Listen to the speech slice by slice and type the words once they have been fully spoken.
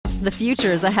The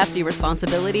future is a hefty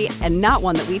responsibility and not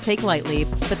one that we take lightly,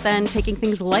 but then taking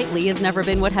things lightly has never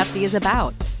been what Hefty is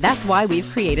about. That's why we've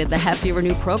created the Hefty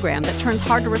Renew program that turns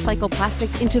hard-to-recycle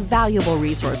plastics into valuable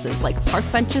resources like park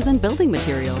benches and building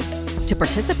materials. To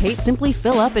participate, simply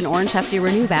fill up an orange Hefty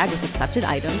Renew bag with accepted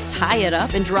items, tie it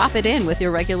up, and drop it in with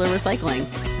your regular recycling.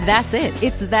 That's it.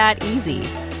 It's that easy.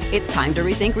 It's time to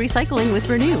rethink recycling with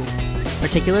Renew.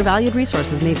 Particular valued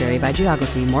resources may vary by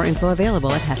geography. More info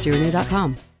available at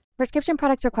heftyrenew.com. Prescription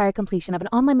products require completion of an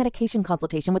online medication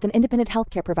consultation with an independent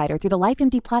healthcare provider through the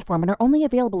LifeMD platform and are only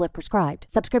available if prescribed.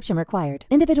 Subscription required.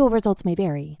 Individual results may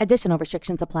vary. Additional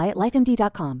restrictions apply at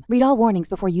lifemd.com. Read all warnings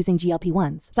before using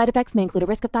GLP-1s. Side effects may include a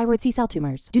risk of thyroid C-cell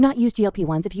tumors. Do not use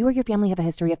GLP-1s if you or your family have a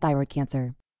history of thyroid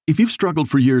cancer. If you've struggled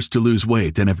for years to lose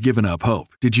weight and have given up hope,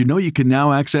 did you know you can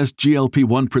now access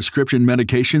GLP-1 prescription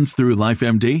medications through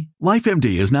LifeMD?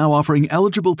 LifeMD is now offering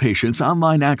eligible patients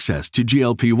online access to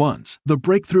GLP-1s, the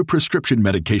breakthrough prescription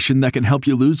medication that can help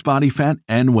you lose body fat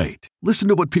and weight. Listen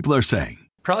to what people are saying.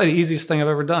 Probably the easiest thing I've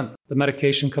ever done. The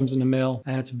medication comes in the mail,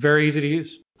 and it's very easy to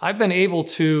use. I've been able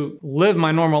to live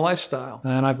my normal lifestyle,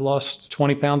 and I've lost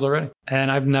 20 pounds already,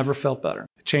 and I've never felt better.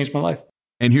 It changed my life.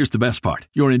 And here's the best part.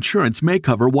 Your insurance may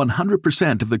cover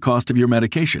 100% of the cost of your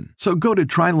medication. So go to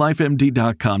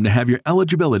trylifemd.com to have your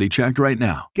eligibility checked right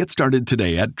now. Get started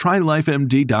today at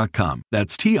trylifemd.com.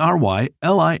 That's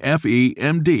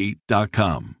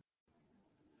trylifemd.com.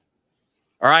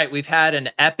 All right, we've had an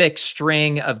epic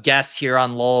string of guests here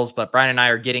on Lolz, but Brian and I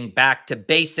are getting back to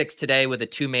basics today with a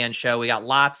two-man show. We got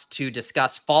lots to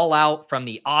discuss. Fallout from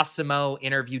the Awesemo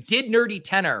interview. Did Nerdy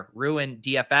Tenor ruin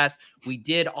DFS? We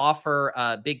did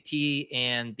offer Big T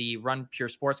and the Run Pure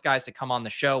Sports guys to come on the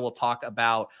show. We'll talk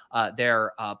about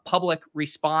their public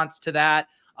response to that.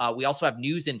 We also have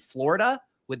news in Florida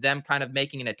with them kind of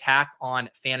making an attack on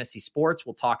fantasy sports.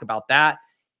 We'll talk about that.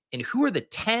 And who are the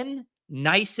 10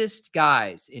 nicest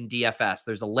guys in DFS?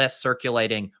 There's a list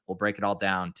circulating. We'll break it all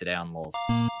down today on Lolz.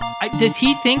 Does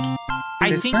he think?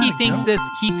 I think he thinks this.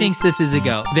 He thinks this is a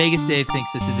go. Vegas Dave thinks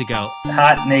this is a go.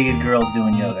 Hot naked girls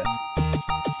doing yoga.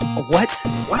 What?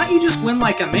 Why don't you just win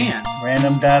like a man?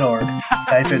 Random.org.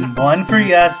 Type in 1 for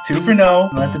yes, 2 for no.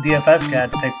 Let the DFS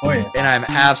gods pick for you. And I'm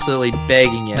absolutely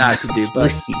begging you not to dupe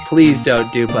us. Please don't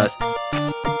dupe us.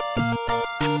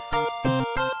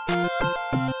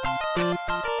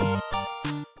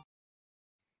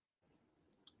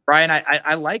 Brian,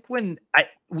 I like when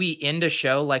we end a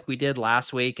show like we did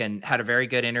last week and had a very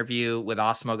good interview with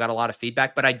Awesemo, got a lot of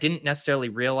feedback, but I didn't necessarily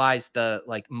realize the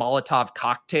like Molotov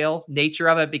cocktail nature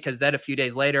of it, because then a few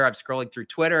days later, I'm scrolling through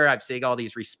Twitter, I'm seeing all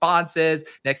these responses.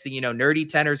 Next thing you know, Nerdy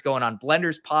Tenor's going on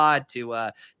Blender's pod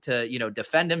to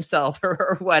defend himself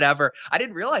or whatever. I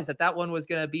didn't realize that one was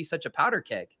going to be such a powder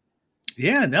keg.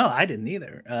 Yeah, no, I didn't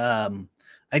either.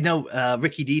 I know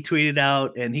Ricky D tweeted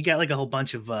out, and he got like a whole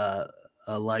bunch of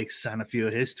likes on a few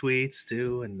of his tweets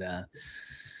too, and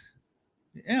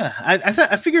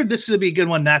I figured this would be a good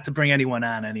one not to bring anyone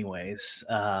on anyways.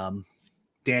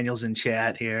 Daniel's in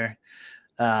chat here.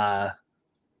 I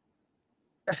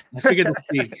figured this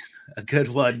would be a good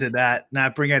one to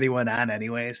not bring anyone on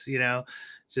anyways,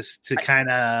 just to kind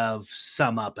of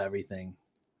sum up everything.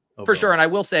 For sure. And I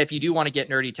will say, if you do want to get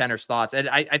Nerdy Tenor's thoughts, and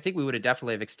I think we would have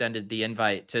definitely have extended the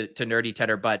invite to Nerdy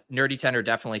Tenor, but Nerdy Tenor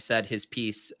definitely said his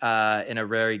piece in a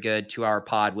very good 2-hour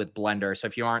pod with Blender. So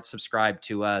if you aren't subscribed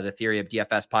to the Theory of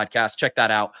DFS podcast, check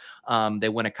that out. They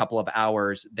went a couple of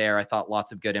hours there. I thought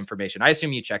lots of good information. I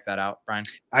assume you checked that out, Brian.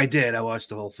 I did. I watched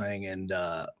the whole thing, and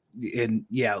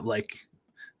yeah, like,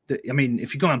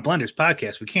 if you go on Blender's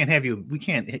podcast, we can't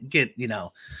get,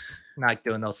 not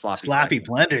doing those sloppy seconds.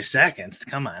 Blender seconds.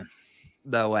 Come on.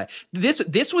 No way.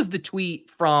 This was the tweet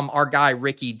from our guy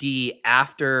Ricky D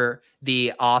after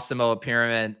the Awesemo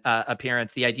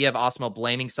appearance. The idea of Awesemo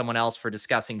blaming someone else for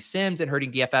discussing Sims and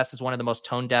hurting DFS is one of the most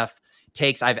tone deaf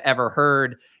takes I've ever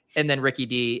heard. And then Ricky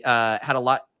D Awesemo had a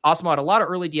lot of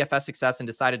early DFS success and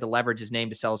decided to leverage his name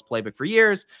to sell his playbook for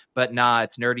years. But nah,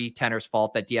 it's Nerdy Tenor's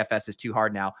fault that DFS is too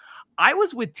hard now. I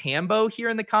was with Tambo here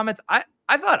in the comments. I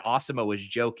thought Awesemo was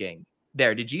joking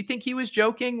there. Did you think he was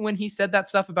joking when he said that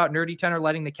stuff about Nerdy Tenor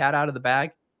letting the cat out of the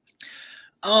bag?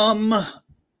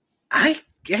 I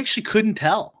actually couldn't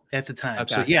tell at the time.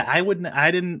 Okay. So yeah, I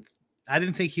didn't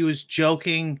think he was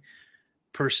joking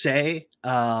per se.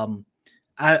 I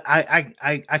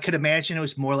could imagine it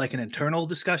was more like an internal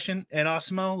discussion at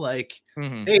Awesemo. Like,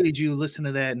 Hey, did you listen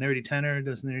to that Nerdy Tenor?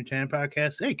 Does the Nerdy Tenor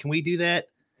podcast? Hey, can we do that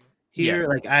here? Yeah.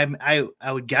 Like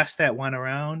I would guess that went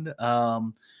around.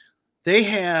 They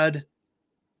had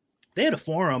a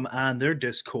forum on their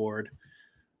Discord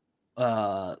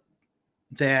that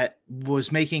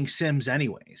was making Sims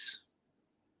anyways.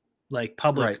 like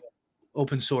public Right.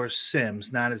 open source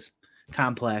sims, not as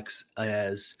complex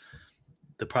as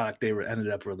the product they ended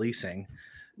up releasing.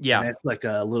 Yeah. And that's like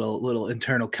a little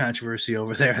internal controversy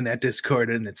over there in that Discord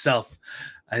in itself.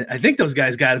 I think those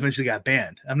guys eventually got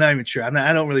banned. I'm not even sure.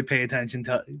 I don't really pay attention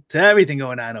to everything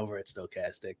going on over at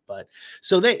Stochastic, but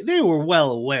so they were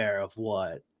well aware of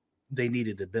what they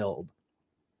needed to build.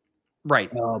 Right.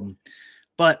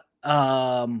 But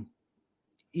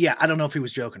yeah, I don't know if he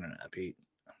was joking or not, Pete.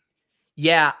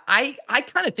 Yeah, I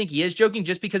kind of think he is joking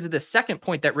just because of the second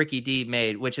point that Ricky D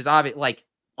made, which is obvious. Like,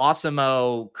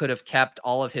 Awesemo could have kept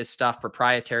all of his stuff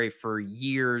proprietary for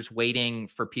years, waiting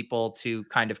for people to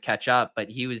kind of catch up. But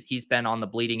he's been on the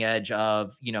bleeding edge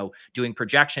of, doing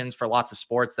projections for lots of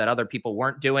sports that other people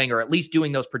weren't doing, or at least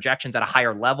doing those projections at a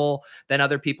higher level than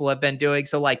other people have been doing.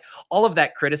 So like all of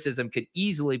that criticism could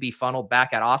easily be funneled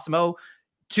back at Awesemo.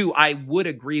 I would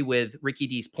agree with Ricky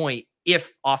D's point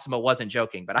if Awesemo wasn't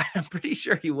joking, but I'm pretty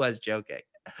sure he was joking.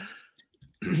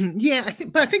 Yeah,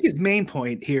 I think his main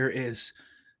point here is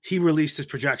he released his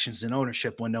projections in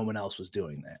ownership when no one else was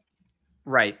doing that.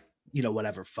 Right.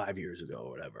 Whatever, 5 years ago or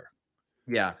whatever.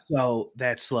 Yeah. So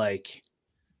that's like,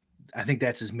 I think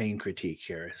that's his main critique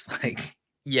here. It's like,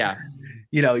 yeah,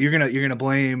 you're gonna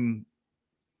blame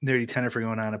Nerdy Tenor for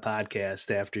going on a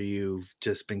podcast after you've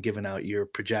just been giving out your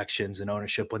projections and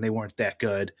ownership when they weren't that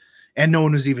good, and no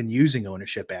one was even using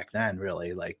ownership back then.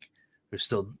 Really, like there's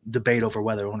still debate over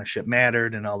whether ownership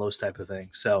mattered and all those type of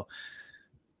things. So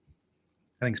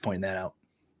I think he's pointing that out.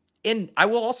 And I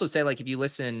will also say, like, if you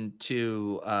listen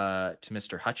to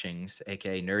Mr. Hutchings,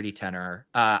 aka Nerdy Tenor,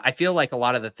 I feel like a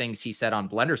lot of the things he said on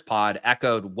Blender's Pod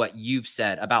echoed what you've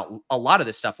said about a lot of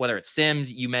this stuff, whether it's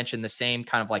Sims. You mentioned the same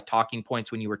kind of like talking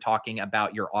points when you were talking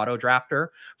about your auto drafter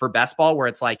for best ball, where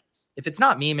it's like, if it's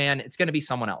not me, man, it's going to be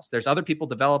someone else. There's other people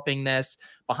developing this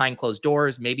behind closed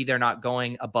doors. Maybe they're not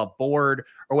going above board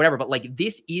or whatever, but like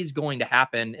this is going to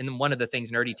happen. And then one of the things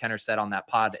Nerdy Tenor said on that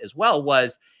pod as well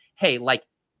was, hey, like,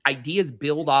 ideas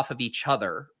build off of each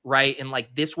other, right? And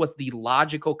like this was the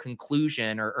logical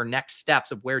conclusion or next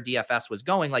steps of where DFS was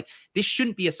going. Like this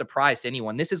shouldn't be a surprise to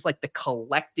anyone. This is like the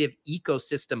collective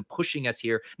ecosystem pushing us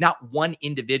here, not one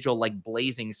individual like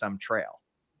blazing some trail.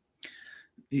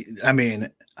 I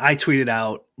mean, I tweeted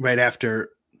out right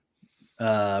after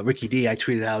Ricky D, I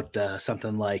tweeted out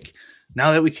something like,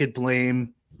 now that we could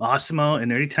blame Awesemo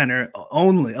and Nerdy Tenor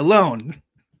alone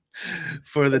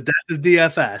for the death of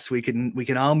DFS, we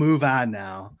can all move on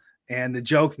now. And the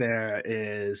joke there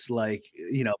is like,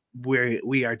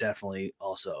 we are definitely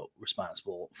also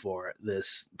responsible for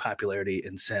this popularity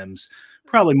in Sims.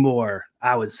 Probably more,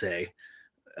 I would say,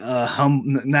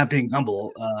 not being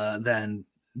humble than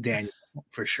Daniel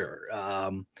for sure.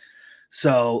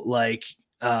 So like,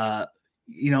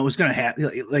 it was going to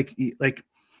happen. Like,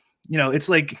 it's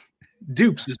like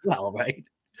dupes as well, right?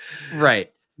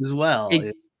 Right. As well.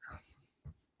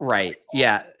 Right.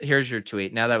 Yeah. Here's your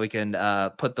tweet. Now that we can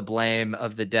put the blame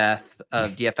of the death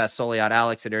of DFS solely on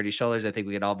Alex and Dirty Shoulders, I think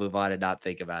we can all move on and not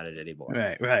think about it anymore.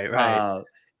 Right.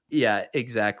 Yeah,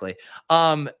 exactly.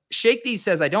 Shake These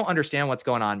says, I don't understand what's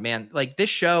going on, man. Like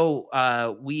this show,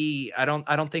 I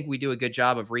don't think we do a good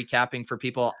job of recapping for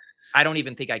people. I don't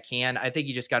even think I can. I think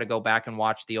you just got to go back and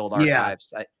watch the old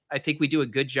archives. Yeah. I think we do a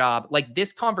good job. Like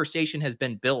this conversation has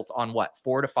been built on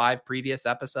 4 to 5 previous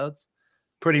episodes.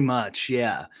 Pretty much.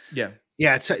 Yeah. Yeah.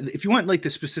 It's, if you want like the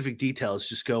specific details,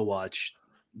 just go watch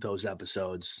those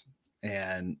episodes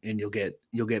and you'll get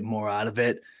more out of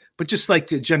it. But just like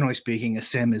generally speaking, a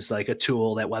sim is like a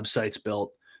tool that websites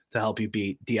built to help you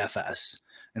beat DFS.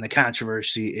 And the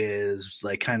controversy is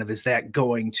like, kind of, is that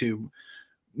going to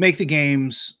make the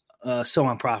games so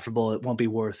unprofitable it won't be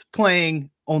worth playing,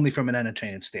 only from an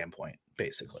entertainment standpoint,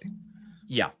 basically.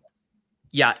 Yeah.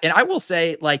 Yeah. And I will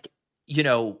say, like,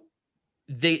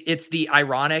 it's the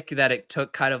ironic that it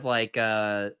took kind of like,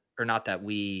 or not that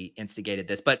we instigated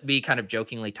this, but me kind of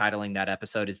jokingly titling that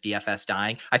episode as DFS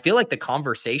dying. I feel like the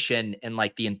conversation and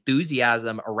like the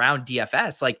enthusiasm around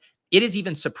DFS, like it has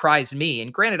even surprised me.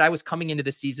 And granted, I was coming into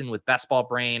the season with best ball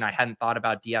brain. I hadn't thought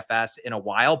about DFS in a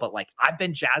while, but like I've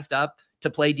been jazzed up to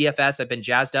play DFS. I've been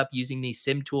jazzed up using these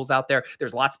sim tools out there.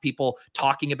 There's lots of people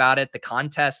talking about it. The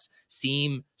contests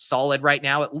seem solid right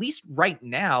now, at least right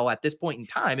now at this point in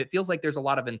time. It feels like there's a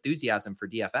lot of enthusiasm for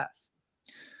DFS.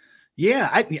 Yeah,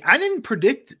 I didn't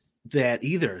predict that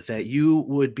either, that you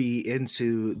would be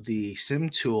into the sim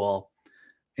tool.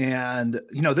 And,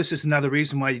 this is another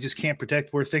reason why you just can't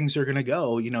predict where things are going to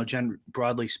go,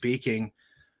 broadly speaking.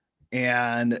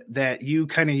 And that you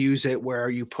kind of use it where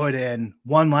you put in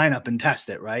one lineup and test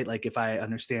it, right? Like if I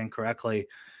understand correctly,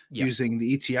 using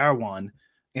the ETR one.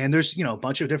 And there's, a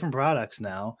bunch of different products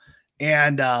now.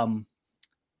 And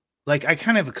like I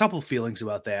kind of have a couple feelings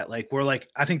about that. Like we're like,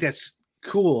 I think that's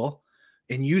cool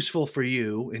and useful for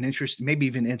you and maybe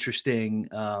even interesting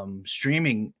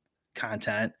streaming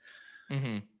content.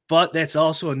 But that's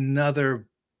also another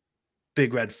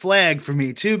big red flag for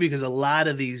me too, because a lot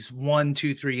of these 1,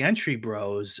 2, 3 entry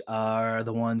bros are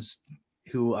the ones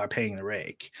who are paying the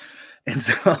rake. And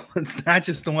so it's not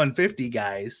just the 150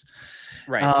 guys.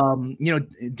 Right. You know,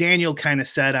 Daniel kind of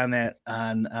said on that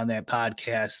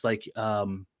podcast, like,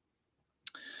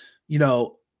 you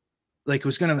know, like it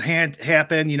was going to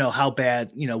happen, you know, how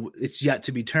bad, you know, it's yet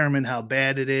to be determined how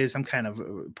bad it is. I'm kind of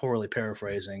poorly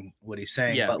paraphrasing what he's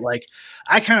saying, but like,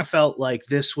 I kind of felt like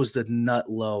this was the nut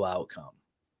low outcome.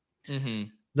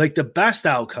 Like the best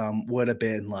outcome would have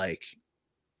been like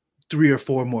 3 or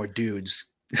 4 more dudes,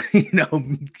 you know,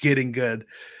 getting good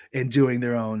and doing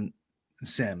their own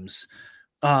sims.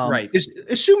 Right.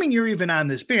 Assuming you're even on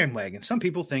this bandwagon. Some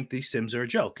people think these sims are a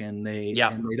joke and they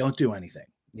don't do anything.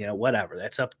 You know, whatever.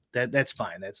 That's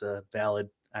fine. That's a valid,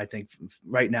 I think,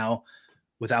 right now,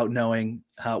 without knowing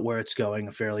where it's going,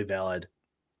 a fairly valid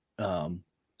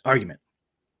argument.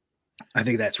 I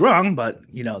think that's wrong, but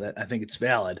you know that I think it's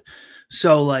valid.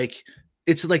 So like,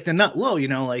 it's like the nut low, you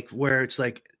know, like where it's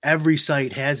like every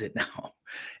site has it now,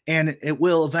 and it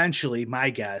will eventually. My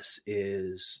guess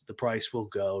is the price will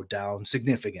go down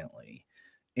significantly.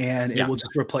 And it will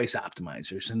just replace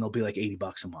optimizers, and they'll be like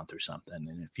 $80 a month or something.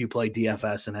 And if you play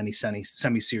DFS in any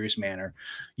semi-serious manner,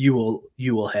 you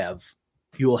will have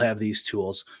these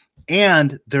tools,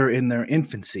 and they're in their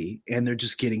infancy, and they're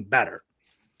just getting better.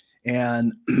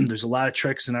 And there's a lot of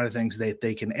tricks and other things that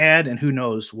they can add, and who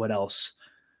knows what else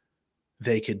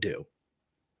they could do.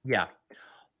 Yeah.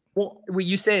 Well,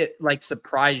 you say it like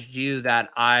surprised you that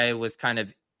I was kind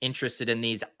of interested in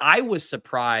these. I was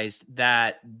surprised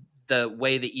that the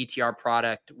way the ETR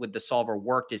product with the solver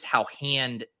worked is how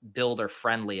hand builder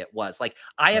friendly it was. Like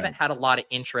I haven't had a lot of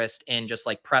interest in just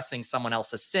like pressing someone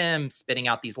else's sim, spitting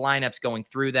out these lineups, going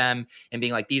through them and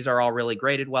being like, these are all really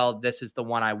graded well. This is the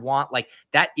one I want. Like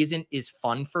that isn't as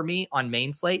fun for me on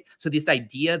main slate. So this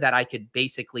idea that I could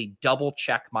basically double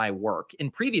check my work,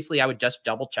 and previously I would just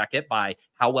double check it by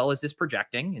how well is this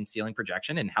projecting and ceiling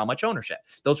projection and how much ownership.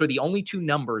 Those were the only 2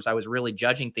 numbers I was really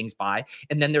judging things by.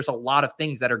 And then there's a lot of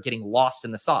things that are getting lost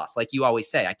in the sauce. Like you always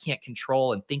say, I can't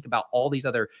control and think about all these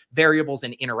other variables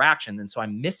and interactions. And so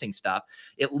I'm missing stuff.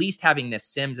 At least having this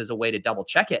Sims as a way to double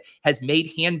check it has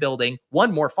made hand building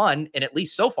more fun. And at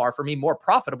least so far for me, more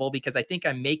profitable, because I think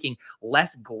I'm making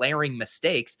less glaring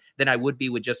mistakes than I would be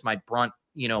with just my brunt,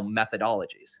 you know,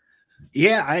 methodologies.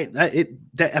 Yeah,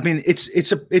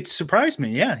 it surprised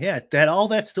me. Yeah.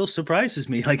 That still surprises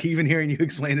me. Like even hearing you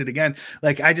explain it again,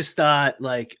 like I just thought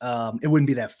like it wouldn't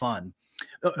be that fun.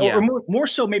 Or more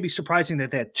so maybe surprising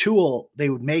that tool, they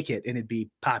would make it and it'd be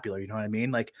popular. You know what I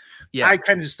mean? Like I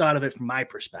kind of just thought of it from my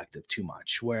perspective too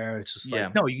much, where it's just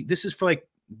like, no, this is for like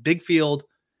big field,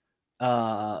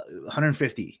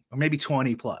 150 or maybe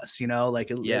 20 plus, you know, like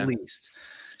at least.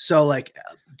 So like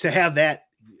to have that,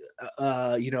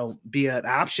 you know, be an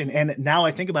option. And now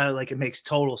I think about it, like it makes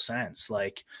total sense.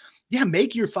 Like,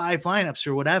 make your 5 lineups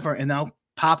or whatever, and I'll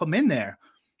pop them in there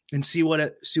and see what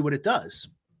it does.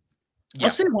 I'll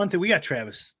say one thing. We got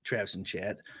Travis in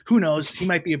chat. Who knows? He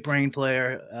might be a brain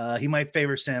player. He might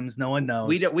favor Sims. No one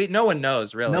knows. No one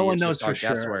knows really. No one knows for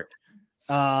sure.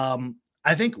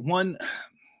 I think one,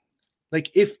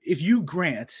 like if you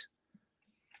grant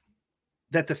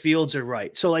that the fields are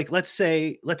right. So like, let's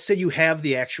say you have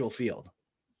the actual field,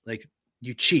 like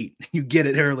you cheat, you get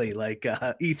it early, like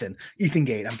Ethan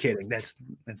Gate. I'm kidding. That's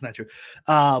not true.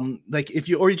 Like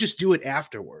you just do it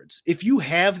afterwards. If you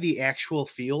have the actual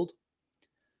field,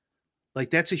 like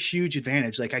that's a huge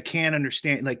advantage. Like I can't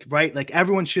understand, like, right. Like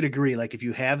everyone should agree. Like if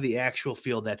you have the actual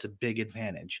field, that's a big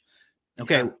advantage.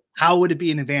 Okay. How would it be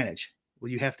an advantage?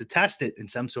 Well, you have to test it in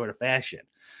some sort of fashion,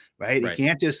 right? You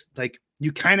can't just like,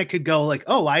 you kind of could go like,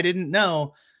 oh, I didn't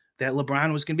know that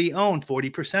LeBron was going to be owned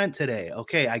 40% today.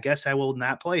 Okay, I guess I will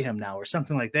not play him now or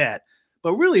something like that.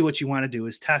 But really what you want to do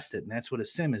is test it. And that's what a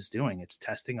sim is doing. It's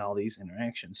testing all these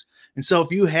interactions. And so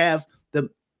if you have the,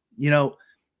 you know,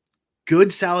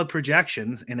 good solid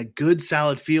projections and a good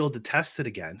solid field to test it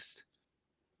against,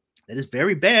 that is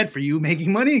very bad for you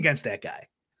making money against that guy.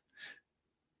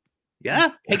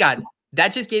 Yeah. Hey, God,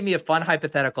 that just gave me a fun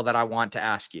hypothetical that I want to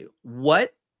ask you.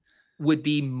 What would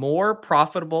be more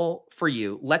profitable for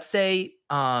you? Let's say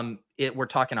we're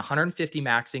talking 150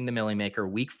 maxing the Millie Maker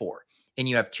week 4, and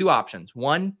you have 2 options.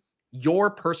 One, your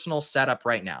personal setup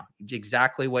right now,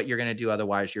 exactly what you're going to do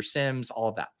otherwise, your Sims, all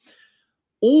of that.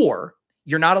 Or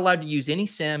you're not allowed to use any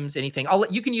Sims, anything.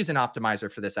 You can use an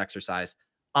optimizer for this exercise.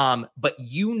 But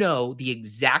you know the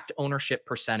exact ownership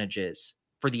percentages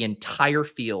for the entire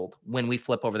field when we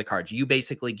flip over the cards. You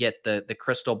basically get the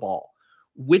crystal ball.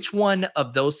 Which one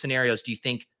of those scenarios do you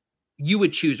think you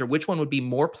would choose, or which one would be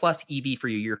more plus EV for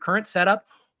you? Your current setup,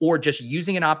 or just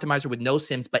using an optimizer with no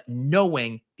sims, but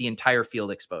knowing the entire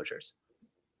field exposures?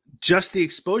 Just the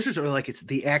exposures, or like it's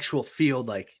the actual field,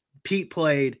 like Pete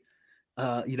played,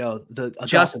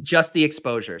 just the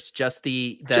exposures, just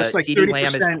the just like CD Lamb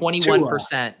is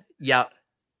 21%. Yeah.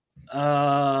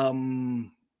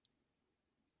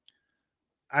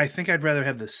 I think I'd rather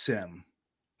have the sim.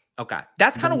 Okay.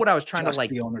 That's kind of what I was trying to like.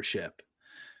 The ownership.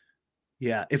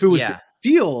 Yeah. If it was the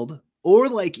field, or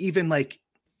like even like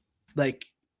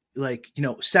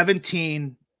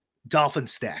 17 dolphin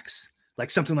stacks, like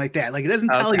something like that. Like it doesn't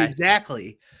tell you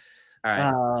exactly. All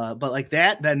right. But like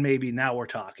that, then maybe now we're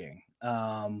talking.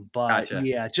 But Gotcha.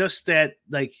 Yeah, just that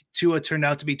like Tua turned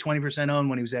out to be 20% owned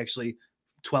when he was actually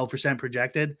 12%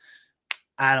 projected.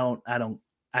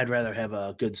 I'd rather have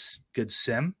a good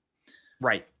sim.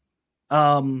 Right.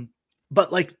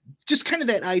 But like just kind of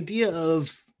that idea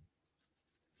of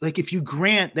like, if you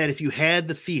grant that if you had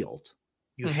the field,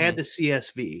 you had the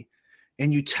CSV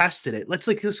and you tested it, let's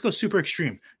go super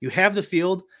extreme. You have the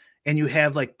field and you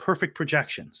have like perfect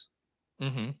projections.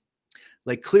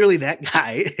 Like clearly that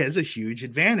guy has a huge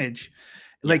advantage.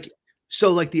 Like,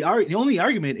 so like the only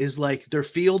argument is like their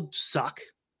field suck.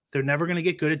 They're never going to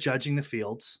get good at judging the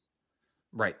fields.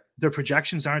 Right. Their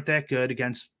projections aren't that good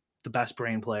against the best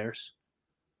brain players.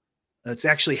 It's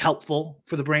actually helpful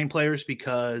for the brain players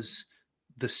because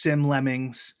the sim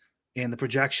lemmings and the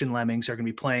projection lemmings are going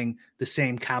to be playing the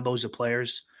same combos of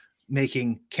players,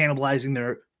 cannibalizing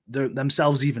their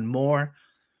themselves even more,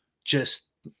 just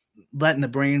letting the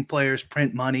brain players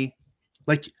print money.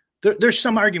 Like there's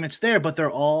some arguments there, but they're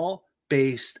all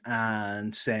based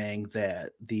on saying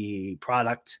that the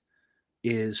product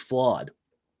is flawed,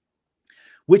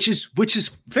 which is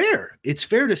fair. It's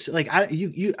fair to say, like,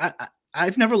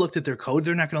 I've never looked at their code.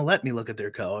 They're not going to let me look at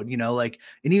their code, and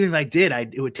even if I did,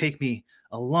 it would take me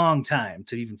a long time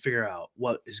to even figure out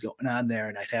what is going on there.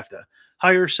 And I'd have to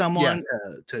hire someone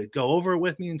to go over it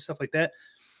with me and stuff like that.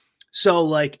 So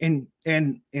like, and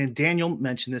Daniel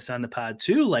mentioned this on the pod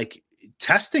too, like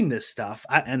testing this stuff.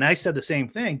 I said the same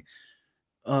thing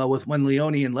with when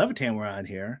Leone and Levitan were on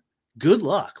here. Good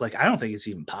luck. Like, I don't think it's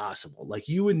even possible. Like,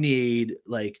 you would need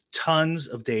like tons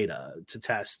of data to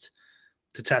test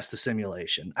the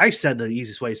simulation. I said the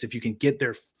easiest way is if you can get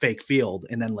their fake field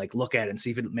and then like look at it and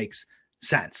see if it makes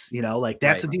sense, like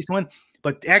that's a decent one.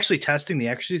 But actually testing the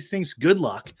extra things, good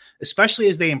luck, especially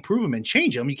as they improve them and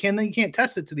change them. You can't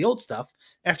test it to the old stuff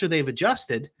after they've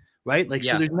adjusted, right? Like,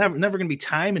 so there's never going to be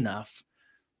time enough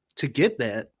to get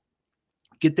that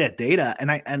data.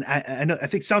 And I know, I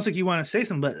think it sounds like you want to say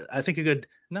something, but I think a good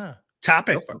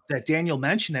topic that Daniel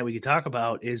mentioned that we could talk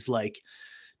about is like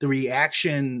the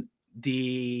reaction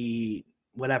the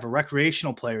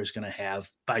recreational player is going to have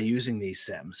by using these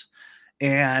sims.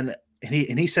 And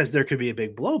he says there could be a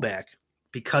big blowback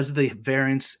because of the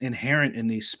variance inherent in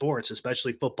these sports,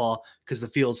 especially football, because the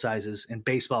field sizes, and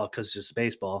baseball, because it's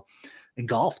baseball, and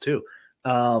golf too,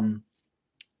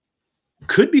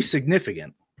 could be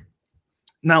significant.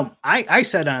 Now, I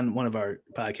said on one of our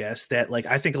podcasts that like,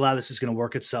 I think a lot of this is going to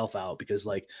work itself out because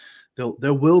like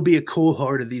there will be a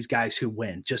cohort of these guys who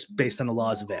win just based on the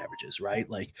laws of averages, right?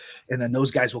 Like, and then those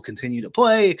guys will continue to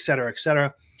play, et cetera, et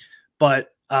cetera. But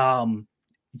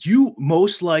you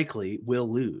most likely will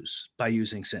lose by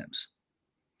using sims.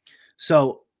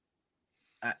 So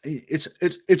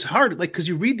it's hard, like, because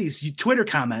you read these Twitter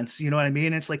comments, you know what I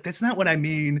mean? It's like, that's not what I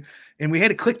mean. And we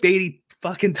had a clickbaity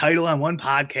fucking title on one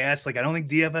podcast, like, I don't think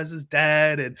DFS is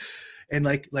dead, and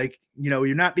like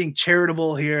you're not being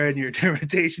charitable here in your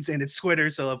interpretations, and it's Twitter,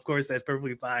 so of course that's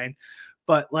perfectly fine.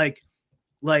 But I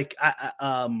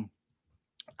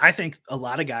think a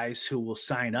lot of guys who will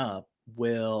sign up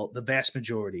the vast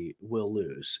majority will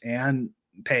lose and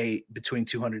pay between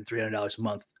 $200 and $300 a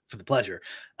month for the pleasure,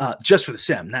 just for the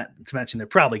sim, not to mention they're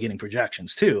probably getting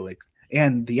projections too, like,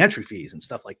 and the entry fees and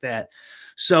stuff like that.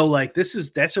 So like,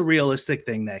 that's a realistic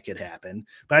thing that could happen,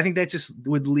 but I think that just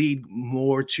would lead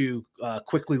more to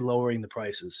quickly lowering the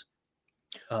prices.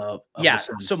 So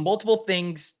multiple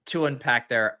things to unpack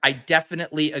there. I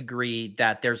definitely agree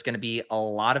that there's going to be a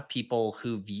lot of people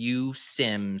who view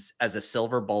sims as a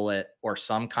silver bullet or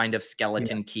some kind of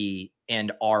skeleton key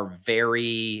and are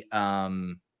very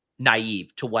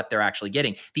naive to what they're actually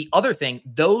getting. The other thing,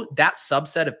 though, that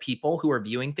subset of people who are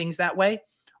viewing things that way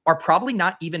are probably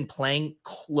not even playing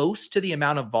close to the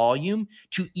amount of volume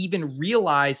to even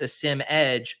realize a sim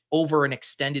edge over an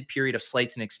extended period of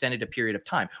slates and extended a period of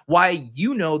time. Why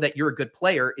you know that you're a good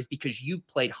player is because you've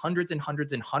played hundreds and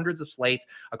hundreds and hundreds of slates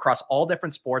across all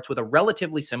different sports with a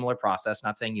relatively similar process.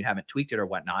 Not saying you haven't tweaked it or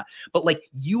whatnot, but like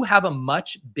you have a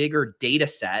much bigger data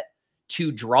set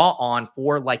to draw on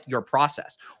for like your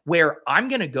process, where I'm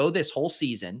going to go this whole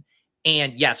season.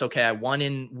 And yes, okay, I won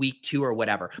in week 2 or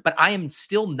whatever, but I am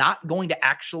still not going to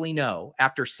actually know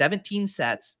after 17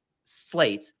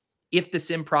 slates, if the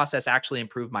sim process actually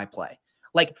improved my play.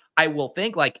 Like I will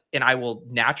think like, and I will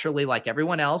naturally, like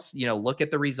everyone else, look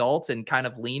at the results and kind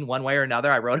of lean one way or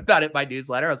another. I wrote about it in my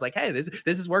newsletter. I was like, hey, this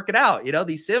is working out.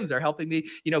 These sims are helping me,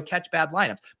 catch bad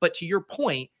lineups. But to your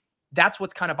point, that's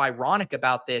what's kind of ironic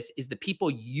about this is the people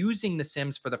using the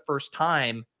sims for the first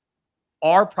time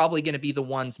are probably going to be the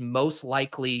ones most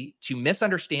likely to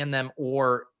misunderstand them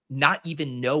or not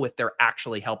even know if they're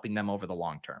actually helping them over the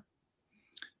long term.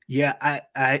 Yeah,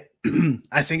 I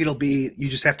I think it'll be, you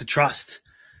just have to trust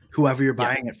whoever you're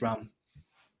buying it from.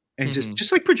 And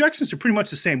just like projections are pretty much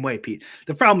the same way, Pete.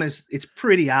 The problem is it's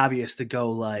pretty obvious to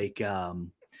go like,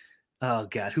 oh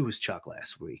God, who was Chuck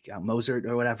last week? Mozart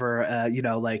or whatever,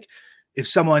 like, if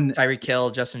someone Tyreek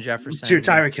Hill, Justin Jefferson,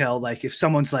 Tyreek Hill, like if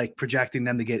someone's like projecting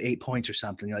them to get 8 points or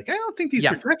something, you're like, I don't think these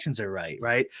projections are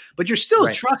right. But you're still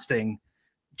trusting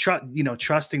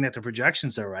that the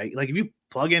projections are right. Like if you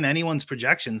plug in anyone's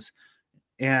projections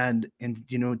and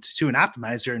to an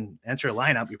optimizer and enter a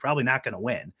lineup, you're probably not going to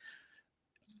win.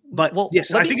 But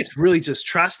I think it's really just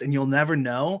trust, and you'll never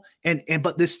know.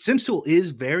 But this Sims tool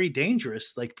is very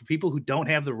dangerous. Like people who don't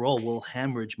have the role will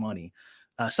hemorrhage money.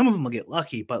 Some of them will get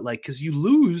lucky, but like, cause you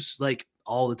lose like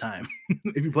all the time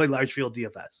if you play large field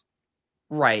DFS.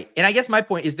 Right. And I guess my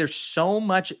point is there's so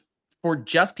much for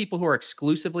just people who are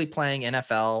exclusively playing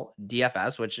NFL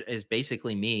DFS, which is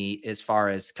basically me as far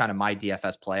as kind of my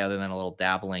DFS play, other than a little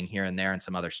dabbling here and there and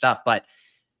some other stuff. But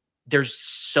there's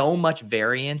so much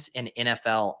variance in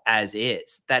NFL as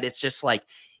is that it's just like,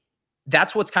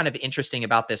 that's what's kind of interesting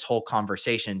about this whole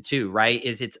conversation too, right?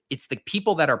 Is it's the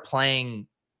people that are playing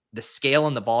the scale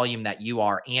and the volume that you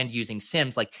are and using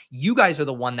sims, like you guys are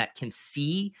the one that can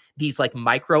see these like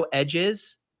micro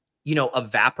edges,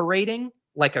 evaporating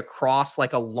like across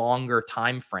like a longer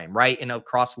time frame, right? And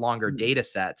across longer data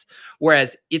sets.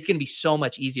 Whereas it's going to be so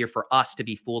much easier for us to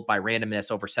be fooled by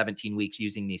randomness over 17 weeks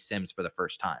using these sims for the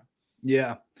first time.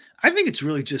 Yeah. I think it's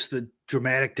really just the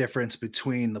dramatic difference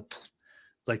between the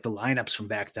lineups from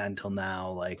back then till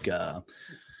now. Like,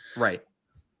 right.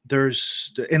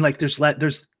 There's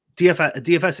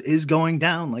DFS is going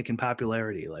down like in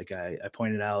popularity. Like I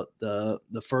pointed out, the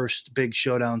first big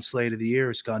showdown slate of the year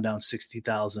has gone down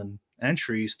 60,000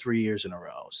 entries 3 years in a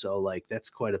row. So like that's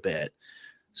quite a bit.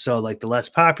 So like the less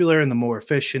popular and the more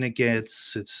efficient it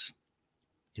gets, it's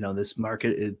this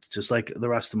market, it's just like the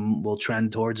rest of them will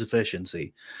trend towards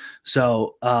efficiency.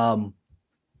 So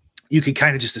you can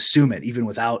kind of just assume it even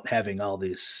without having all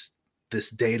this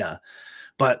data.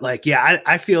 But like, yeah,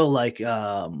 I feel like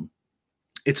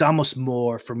it's almost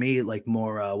more for me, like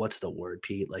more, what's the word,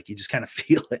 Pete? Like you just kind of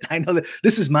feel it. I know that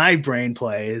this is my brain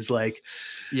play is like,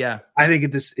 I think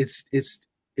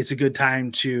it's a good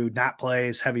time to not play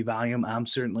as heavy volume. I'm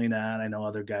certainly not. I know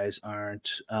other guys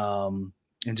aren't,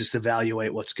 and just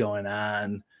evaluate what's going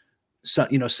on. So,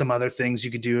 some other things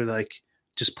you could do, like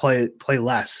just play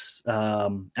less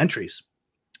entries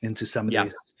into some of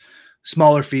these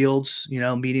smaller fields,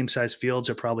 medium-sized fields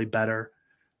are probably better.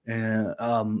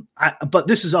 But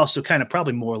this is also kind of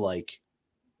probably more like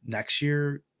next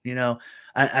year,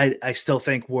 I still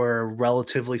think we're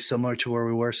relatively similar to where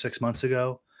we were 6 months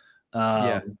ago.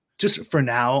 Just for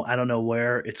now, I don't know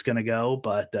where it's going to go,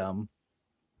 but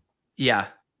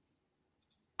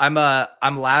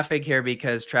I'm laughing here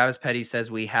because Travis Petty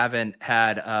says we haven't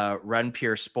had Run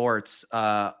Pure Sports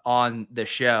on the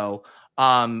show.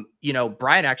 Brian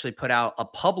actually put out a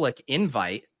public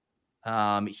invite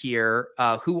here.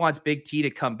 Who wants Big T to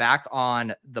come back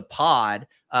on the pod?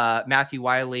 Matthew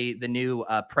Wiley, the new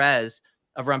Prez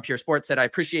of Run Pure Sports, said, I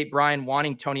appreciate Brian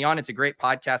wanting Tony on. It's a great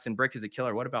podcast and Brick is a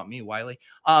killer. What about me, Wiley?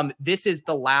 This is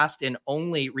the last and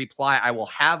only reply I will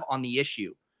have on the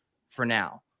issue for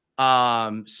now.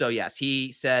 So yes,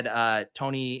 he said,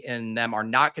 Tony and them are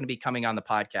not going to be coming on the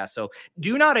podcast. So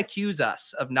do not accuse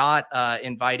us of not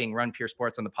inviting Run Pure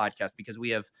Sports on the podcast, because we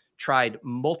have tried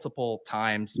multiple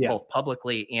times, both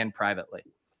publicly and privately.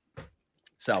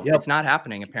 So it's not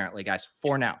happening apparently, guys,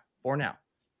 for now.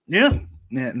 Yeah.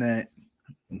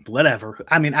 Whatever.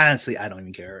 I mean, honestly, I don't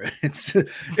even care.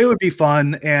 It would be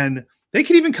fun. And they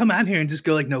could even come on here and just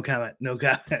go like, no comment.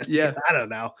 Yeah. I don't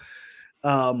know.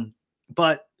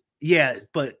 But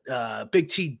Big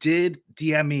T did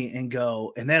DM me and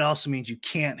go, and that also means you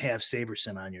can't have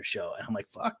SaberSim on your show. And I'm like,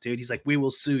 fuck, dude. He's like, we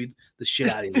will sue the shit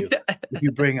out of you if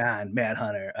you bring on Matt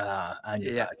Hunter on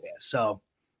your podcast. So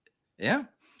yeah,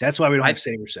 that's why we don't have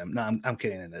SaberSim. No, I'm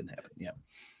kidding. That didn't happen. Yeah.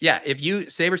 Yeah. If you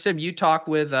SaberSim, you talk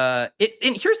with and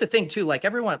here's the thing too, like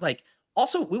everyone, like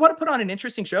also we want to put on an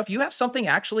interesting show. If you have something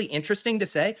actually interesting to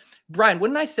say, Brian,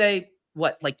 wouldn't I say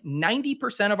what, like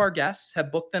 90% of our guests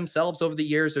have booked themselves over the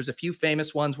years? There's a few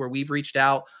famous ones where we've reached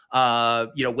out.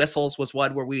 Whistles was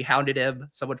one where we hounded him.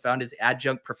 Someone found his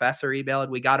adjunct professor email and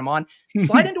we got him on.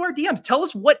 Slide into our DMs. Tell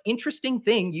us what interesting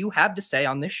thing you have to say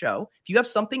on this show. If you have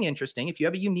something interesting, if you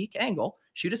have a unique angle,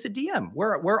 shoot us a DM.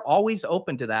 We're always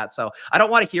open to that. So I don't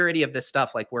want to hear any of this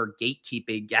stuff like we're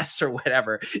gatekeeping guests or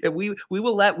whatever. We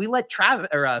let Travis,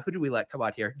 or who do we let come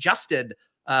on here? Justin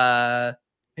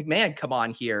McMahon come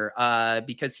on here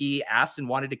because he asked and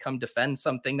wanted to come defend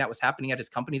something that was happening at his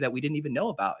company that we didn't even know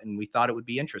about, and we thought it would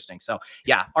be interesting. So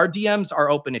yeah, our DMs are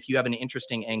open if you have an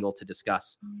interesting angle to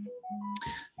discuss.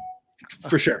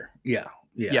 For sure. Yeah.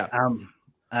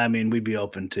 I mean, we'd be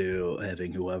open to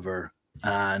having whoever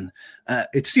on.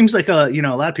 It seems like a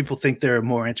lot of people think they're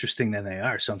more interesting than they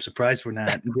are, so I'm surprised we're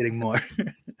not getting more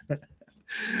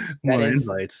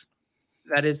invites.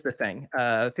 That is the thing.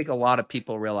 I think a lot of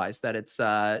people realize that it's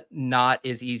not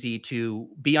as easy to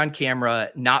be on camera,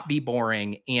 not be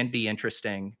boring, and be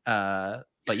interesting. But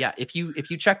yeah, if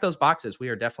you check those boxes, we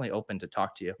are definitely open to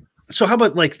talk to you. So how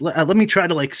about let me try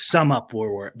to sum up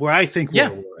where I think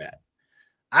where we're at.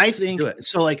 I think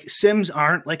so. Like Sims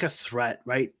aren't like a threat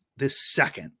right this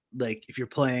second. Like if you're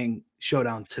playing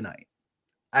Showdown tonight,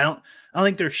 I don't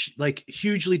think they're like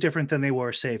hugely different than they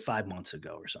were say 5 months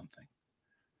ago or something.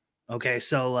 Okay,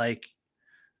 so like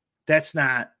that's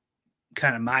not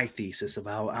kind of my thesis of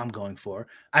how I'm going for.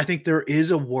 I think there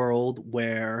is a world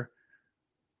where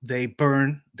they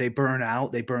burn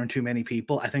out, they burn too many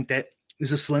people. I think that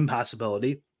is a slim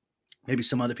possibility. Maybe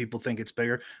some other people think it's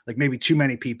bigger. Like maybe too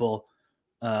many people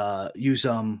use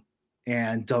them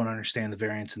and don't understand the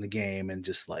variance in the game and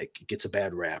just like gets a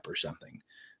bad rap or something.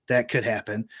 That could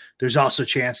happen. There's also a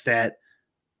chance that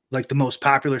like the most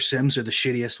popular Sims are the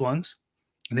shittiest ones.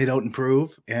 And they don't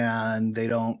improve and they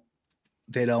don't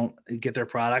get their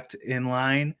product in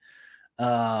line.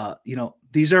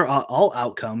 These are all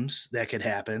outcomes that could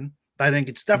happen, but I think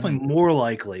it's definitely more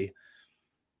likely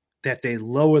that they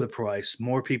lower the price,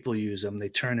 more people use them, they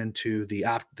turn into the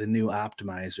new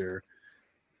optimizer,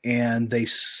 and they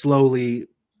slowly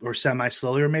or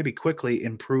semi-slowly or maybe quickly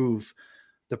improve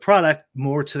the product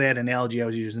more to that analogy I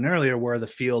was using earlier, where the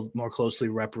field more closely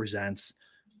represents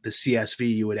the CSV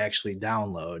you would actually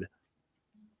download.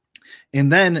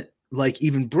 And then like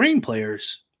even brain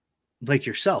players like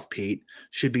yourself, Pete,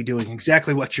 should be doing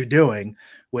exactly what you're doing,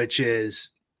 which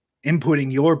is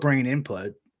inputting your brain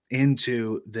input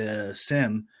into the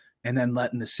sim and then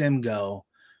letting the sim go,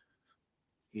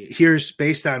 here's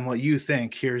based on what you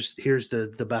think, here's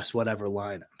the best whatever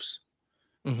lineups.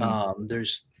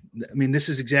 This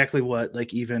is exactly what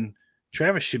like even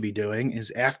Travis should be doing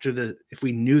is if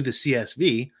we knew the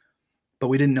CSV, but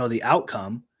we didn't know the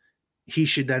outcome, he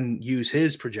should then use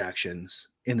his projections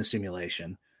in the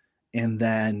simulation and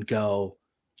then go,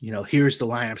 here's the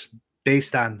lineups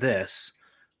based on this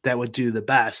that would do the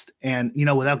best. And,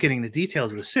 without getting the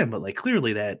details of the sim, but like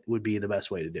clearly that would be the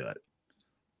best way to do it.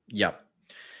 Yep.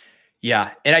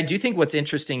 Yeah. And I do think what's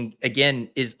interesting again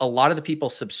is a lot of the people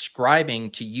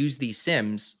subscribing to use these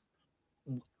sims,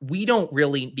 we don't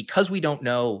really, because we don't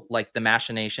know like the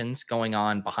machinations going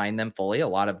on behind them fully. A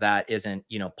lot of that isn't,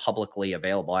 publicly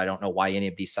available. I don't know why any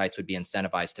of these sites would be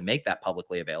incentivized to make that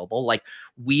publicly available. Like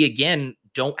we, again,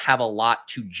 don't have a lot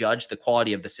to judge the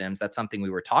quality of the sims. That's something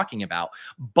we were talking about.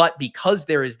 But because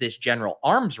there is this general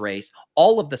arms race,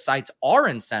 all of the sites are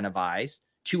incentivized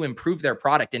to improve their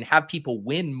product and have people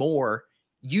win more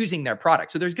using their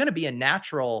product. So there's going to be a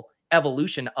natural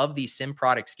evolution of these sim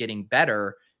products getting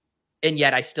better. And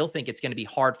yet I still think it's going to be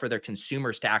hard for their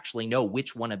consumers to actually know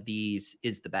which one of these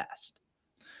is the best.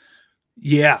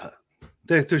 Yeah,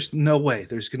 there's no way.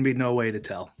 There's going to be no way to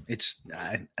tell.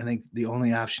 I think the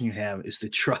only option you have is to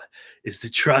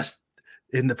trust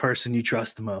in the person you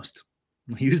trust the most.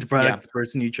 Use the product, the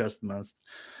person you trust the most.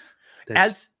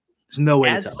 There's no way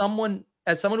to tell.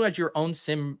 As someone who has your own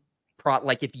sim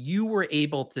like if you were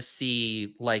able to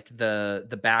see like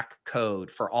the back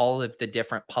code for all of the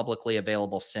different publicly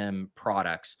available sim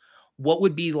products, what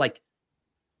would be like,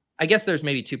 I guess there's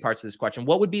maybe two parts to this question.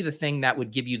 What would be the thing that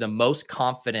would give you the most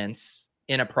confidence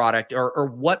in a product, or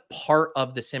what part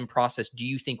of the sim process do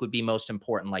you think would be most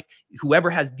important? Like whoever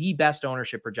has the best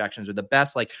ownership projections or the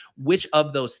best, like which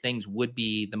of those things would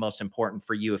be the most important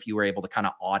for you if you were able to kind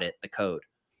of audit the code?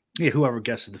 Yeah, whoever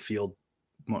guesses the field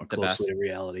more The closely best. to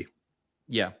reality.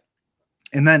 Yeah.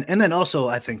 And then also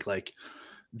I think like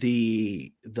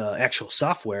the actual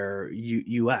software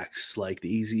UX, like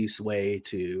the easiest way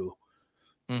to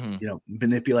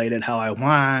manipulate it how I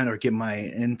want, or get my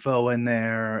info in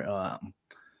there, or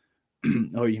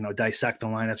dissect the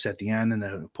lineups at the end in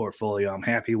the portfolio I'm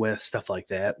happy with, stuff like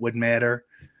that would matter.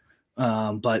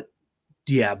 But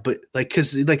like,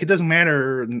 because like it doesn't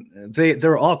matter,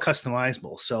 they're all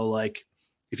customizable. So like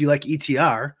if you like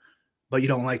ETR but you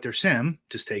don't like their sim,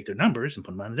 just take their numbers and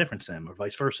put them on a different sim, or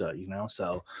vice versa.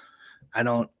 So I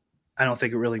don't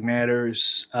think it really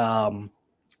matters.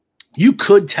 You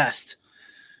could test.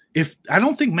 I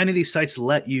don't think many of these sites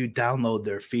let you download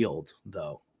their field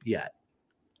though yet.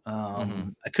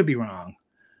 I could be wrong,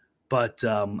 but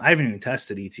I haven't even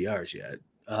tested ETRs yet.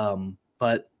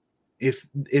 But if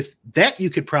that, you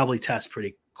could probably test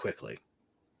pretty quickly,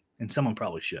 and someone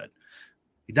probably should.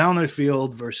 You download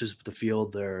field versus the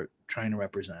field they're trying to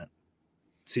represent.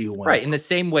 See who wins. Right. In the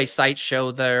same way sites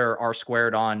show their R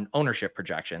squared on ownership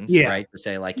projections, right? To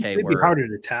say like, hey, it'd be harder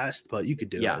to test, but you could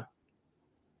do it.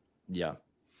 Yeah.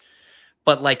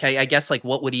 But like, I guess like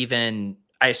what would I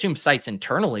assume sites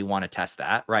internally want to test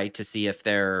that, right? To see if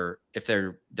their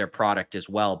product is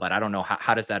well, but I don't know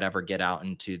how does that ever get out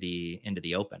into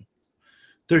the open?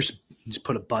 Just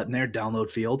put a button there, download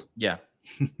field. Yeah.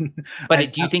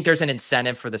 But do you think there's an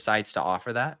incentive for the sites to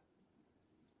offer that?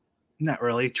 Not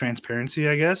really. Transparency,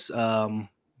 I guess. If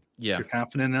you're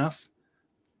confident enough.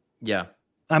 Yeah.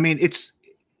 I mean,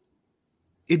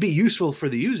 it'd be useful for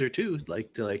the user too,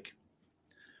 to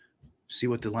see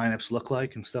what the lineups look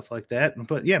like and stuff like that.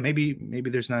 But yeah, maybe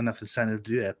there's not enough incentive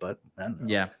to do that, but I don't know.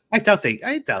 Yeah. I doubt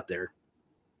they're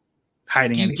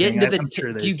hiding anything. Do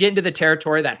you get into the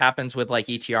territory that happens with like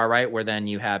ETR, right? Where then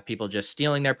you have people just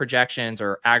stealing their projections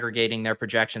or aggregating their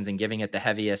projections and giving it the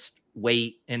heaviest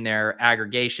weight in their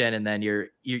aggregation. And then you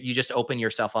just open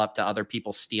yourself up to other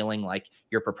people stealing like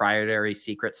your proprietary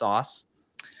secret sauce.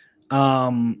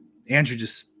 Andrew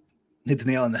just hit the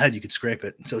nail on the head. You could scrape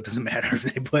it. So it doesn't matter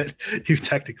if you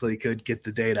technically could get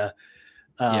the data.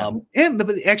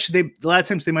 But actually a lot of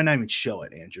times they might not even show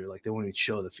it, Andrew. Like they won't even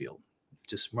show the field. It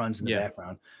just runs in the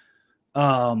background.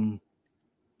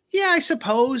 I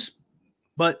suppose,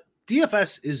 but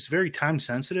DFS is very time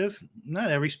sensitive.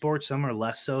 Not every sport, some are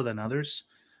less so than others.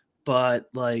 But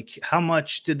like, how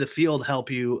much did the field help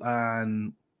you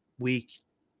on week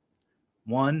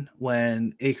 1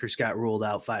 when Akers got ruled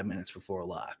out 5 minutes before a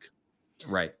lock?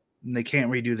 Right. And they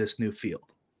can't redo this new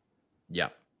field. Yeah.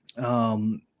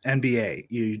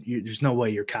 NBA, there's no way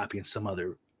you're copying some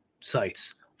other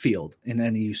site's field in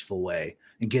any useful way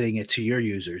and getting it to your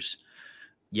users.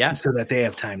 Yeah. So that they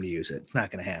have time to use it. It's not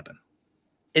going to happen.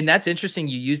 And that's interesting.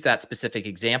 You use that specific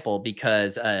example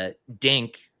because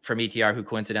Dink from ETR, who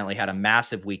coincidentally had a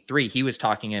massive week 3, he was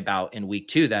talking about in week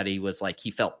 2 that he was like,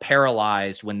 he felt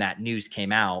paralyzed when that news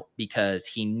came out because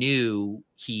he knew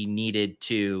he needed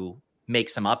to make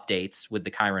some updates with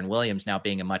the Kyron Williams now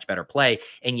being a much better play.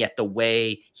 And yet the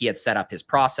way he had set up his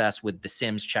process with the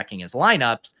Sims checking his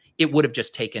lineups, it would have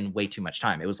just taken way too much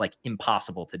time. It was like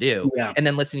impossible to do. Yeah. And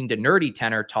then listening to Nerdy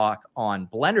Tenor talk on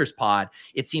Blender's Pod,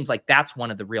 it seems like that's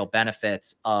one of the real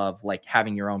benefits of like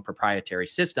having your own proprietary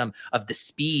system, of the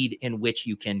speed in which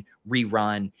you can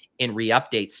rerun and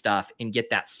re-update stuff and get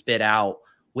that spit out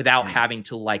without having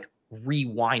to like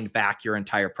rewind back your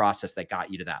entire process that got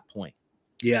you to that point.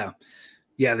 Yeah.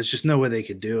 There's just no way they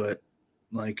could do it.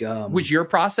 Like, was your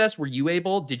process? Did you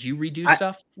redo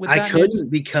stuff with that? I couldn't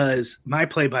because my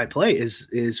play-by-play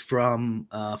is from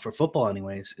for football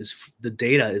anyways. The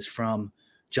data is from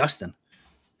Justin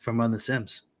from Run the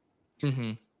Sims.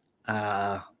 Mm-hmm.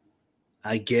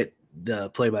 I get the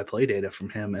play-by-play data from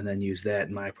him and then use that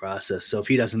in my process. So if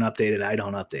he doesn't update it, I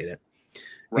don't update it.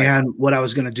 Right. And what I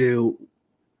was going to do,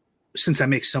 since I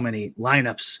make so many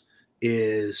lineups,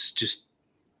 is just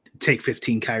take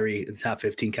 15 Kyrie, the top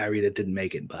 15 Kyrie that didn't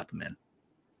make it, and pop them in,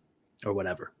 or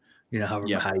whatever. However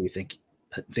how you think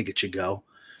it should go.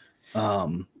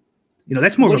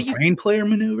 That's more of a brain player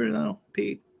maneuver, though,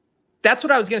 Pete. That's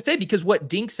what I was going to say, because what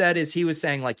Dink said is he was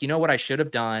saying, like, what I should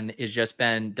have done is just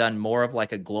done more of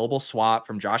like a global swap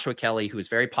from Joshua Kelly, who is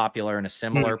very popular and a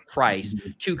similar price,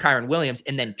 to Kyron Williams,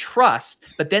 and then trust.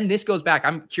 But then this goes back.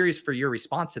 I'm curious for your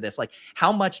response to this. Like,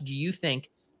 how much do you think,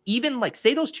 even like,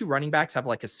 say those two running backs have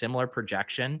like a similar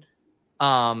projection,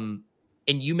 and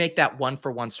you make that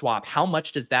 1-for-1 swap, how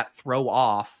much does that throw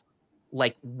off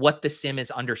like what the sim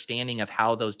is understanding of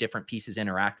how those different pieces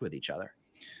interact with each other.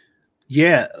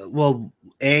 Yeah. Well,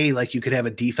 like you could have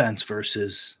a defense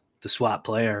versus the swap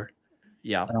player.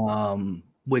 Yeah.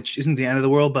 Which isn't the end of the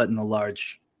world, but in the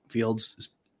large fields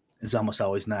is almost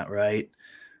always not right.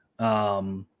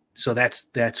 So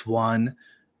that's one.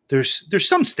 There's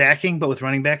some stacking, but with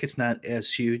running back, it's not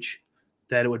as huge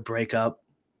that it would break up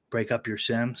your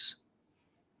sims.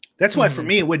 That's why for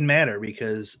me it wouldn't matter,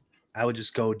 because I would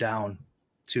just go down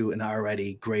to an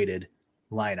already graded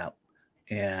lineup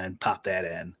and pop that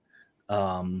in.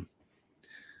 One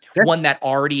that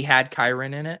already had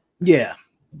Kyren in it. Yeah.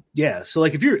 Yeah. So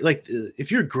like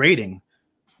if you're grading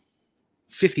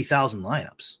 50,000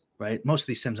 lineups, right? Most of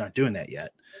these sims aren't doing that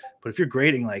yet. But if you're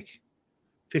grading like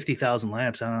 50,000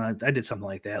 lineups, I don't know, I did something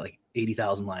like that, like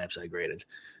 80,000 lineups I graded.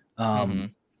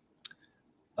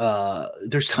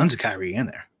 There's tons of Kyrie in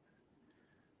there.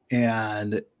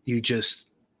 And you just,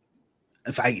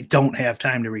 if I don't have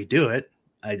time to redo it,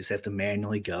 I just have to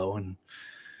manually go and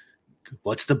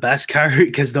what's the best Kyrie?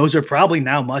 Because those are probably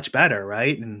now much better,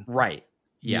 right? And right.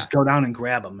 Yeah. Just go down and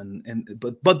grab them,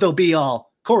 but they'll be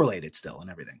all correlated still and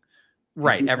everything.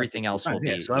 Right. Everything else will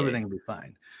be. So everything will be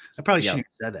fine. I probably shouldn't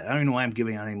have said that. I don't even know why I'm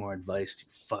giving out any more advice to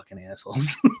you fucking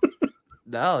assholes.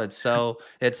 No, it's so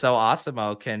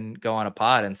Osimo can go on a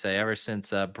pod and say ever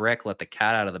since Brick let the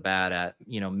cat out of the bag at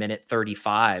minute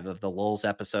 35 of the Lolz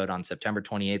episode on September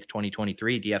 28th,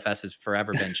 2023, DFS has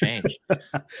forever been changed.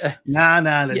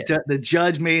 The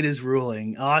judge made his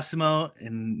ruling. Osimo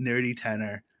and Nerdy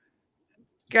Tenor.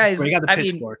 Guys, I got the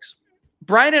pitchforks.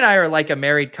 Brian and I are like a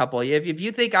married couple. If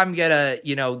you think I'm gonna,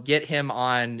 get him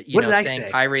on,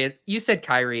 saying Kyrie, you said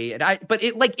Kyrie, but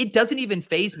it doesn't even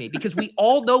faze me because we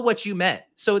all know what you meant.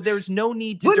 So there's no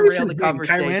need to derail the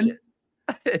conversation.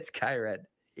 It's Kyren.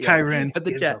 Kyren. But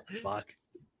the chat. Fuck.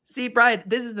 See, Brian,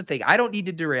 this is the thing. I don't need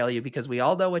to derail you because we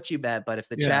all know what you meant. But if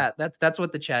the chat, that's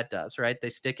what the chat does, right? They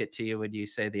stick it to you when you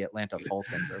say the Atlanta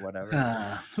Falcons or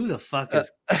whatever. Who the fuck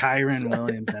is Kyren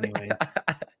Williams anyway?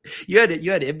 You had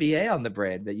NBA on the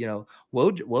brand, but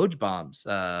Woj bombs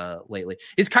lately.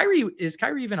 Is Kyrie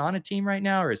even on a team right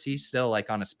now, or is he still like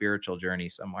on a spiritual journey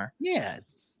somewhere? Yeah,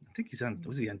 I think he's on.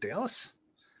 Was he on Dallas?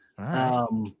 Right.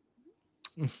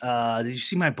 Did you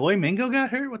see my boy Mingo got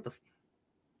hurt? What the?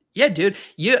 Yeah, dude.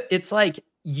 It's like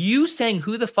you saying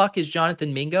who the fuck is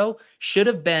Jonathan Mingo should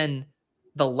have been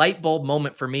the light bulb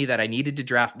moment for me that I needed to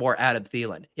draft more Adam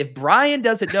Thielen. If Brian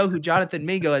doesn't know who Jonathan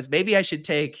Mingo is, maybe I should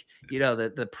take,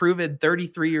 the proven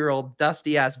 33-year-old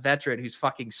dusty ass veteran who's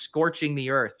fucking scorching the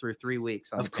earth through 3 weeks.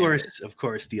 Of course,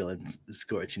 Thielen is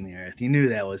scorching the earth. You knew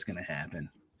that was going to happen.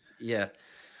 Yeah.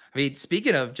 I mean,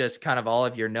 speaking of just kind of all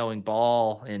of your knowing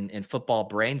ball and football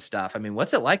brain stuff, I mean,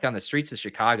 what's it like on the streets of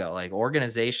Chicago? Like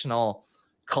organizational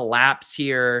collapse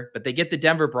here, but they get the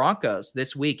Denver Broncos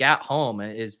this week at home.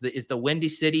 Is the Windy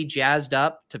City jazzed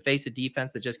up to face a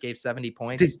defense that just gave 70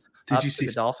 points? Did you see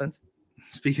the Dolphins?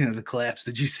 Speaking of the collapse,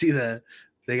 did you see they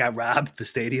got robbed? The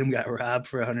stadium got robbed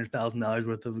for $100,000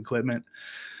 worth of equipment.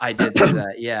 I did see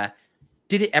that. Yeah.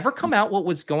 Did it ever come out what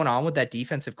was going on with that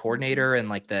defensive coordinator and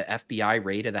like the FBI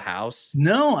raid of the house?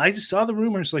 No, I just saw the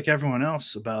rumors like everyone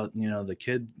else about, the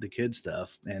kid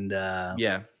stuff. And I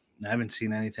haven't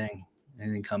seen anything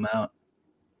come out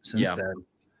since then.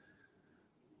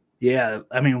 Yeah.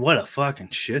 I mean, what a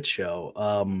fucking shit show.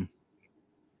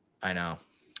 I know.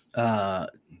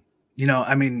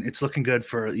 I mean, it's looking good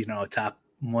for, a top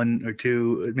 1 or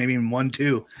 2, maybe even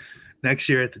 1-2 next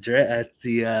year at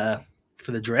the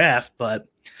for the draft, but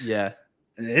yeah,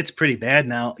 it's pretty bad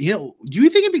now. Do you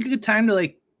think it'd be a good time to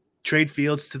like trade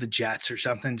Fields to the Jets or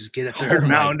something? Just get a third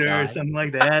rounder or something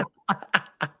like that.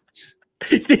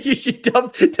 You should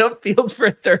dump Fields for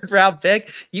a third round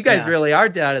pick. You guys really are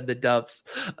down in the dumps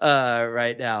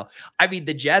right now. I mean,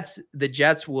 the Jets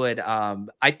would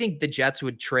I think the Jets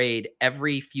would trade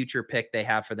every future pick they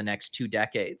have for the next 2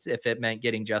 decades if it meant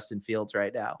getting Justin Fields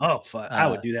right now. Oh, fuck. I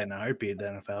would do that in a heartbeat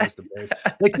then if I was the Bears.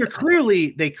 Like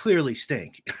they clearly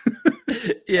stink.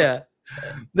 Yeah.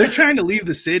 They're trying to leave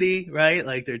the city, right?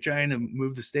 Like they're trying to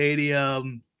move the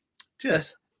stadium.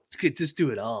 Just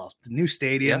do it all. New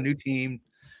stadium, new team.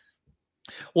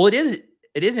 Well, it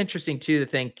is interesting too to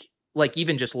think, like,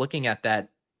 even just looking at that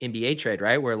NBA trade,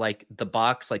 right? Where like the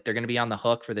Bucks, like they're going to be on the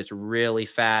hook for this really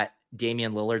fat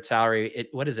Damian Lillard salary.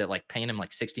 What is it, like paying him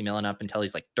like $60 million up until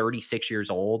he's like 36 years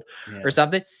old or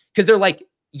something? Because they're like,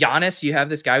 Giannis, you have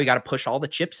this guy, we got to push all the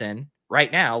chips in,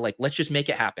 right now. Like, let's just make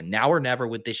it happen now or never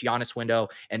with this Giannis window.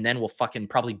 And then we'll fucking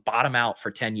probably bottom out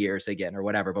for 10 years again or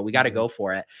whatever, but we got to go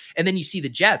for it. And then you see the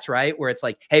Jets, right? Where it's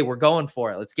like, hey, we're going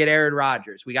for it. Let's get Aaron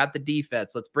Rodgers. We got the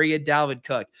defense. Let's bring in Dalvin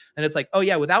Cook. And it's like, oh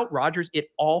yeah, without Rodgers, it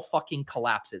all fucking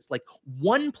collapses. Like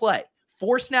one play,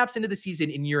 4 snaps into the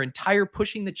season, and your entire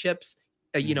pushing the chips,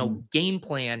 game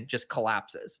plan just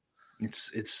collapses.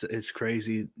 It's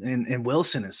crazy. And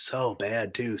Wilson is so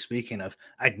bad too. Speaking of,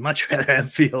 I'd much rather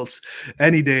have Fields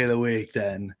any day of the week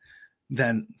than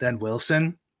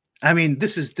Wilson. I mean,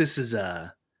 this is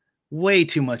way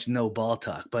too much no ball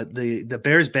talk, but the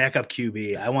Bears backup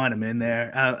QB, I want him in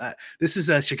there. This is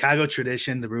a Chicago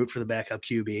tradition, the root for the backup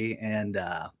QB, and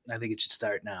I think it should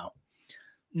start now.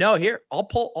 No, here, I'll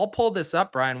pull this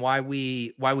up, Brian, why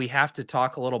we have to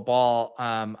talk a little ball.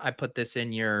 I put this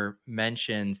in your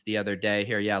mentions the other day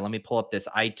here. Yeah, let me pull up this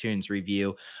iTunes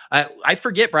review. I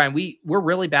forget, Brian, we're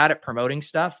really bad at promoting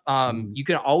stuff. You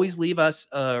can always leave us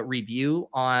a review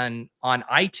on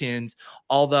iTunes,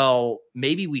 although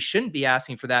maybe we shouldn't be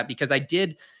asking for that, because I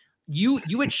did. You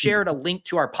had shared a link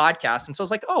to our podcast. And so I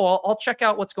was like, oh, I'll check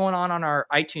out what's going on our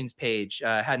iTunes page.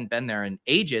 Hadn't been there in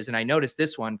ages. And I noticed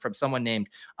this one from someone named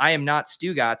I Am Not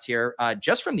Stugatz here,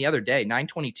 just from the other day,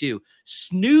 922.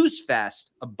 Snooze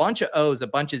fest, a bunch of O's, a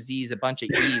bunch of Z's, a bunch of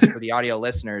E's for the audio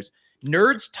listeners.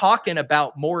 Nerds talking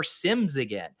about more Sims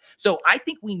again. So I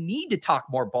think we need to talk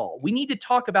more ball. We need to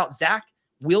talk about Zach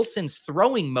Wilson's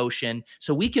throwing motion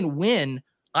so we can win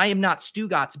I Am Not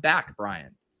Stugatz back,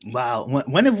 Brian. Wow.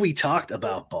 When have we talked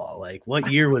about ball? Like,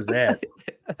 what year was that?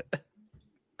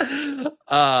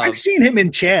 I've seen him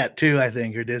in chat too, I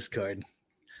think, or Discord.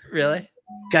 Really?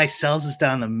 Guy sells us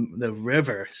down the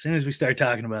river as soon as we start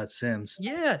talking about Sims.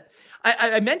 Yeah.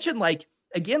 I mentioned, like,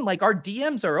 again, like our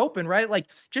DMs are open, right? Like,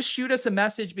 just shoot us a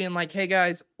message being like, hey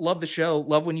guys, love the show.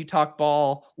 Love when you talk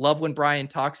ball. Love when Brian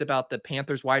talks about the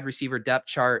Panthers wide receiver depth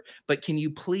chart, but can you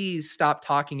please stop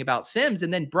talking about Sims?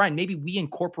 And then Brian, maybe we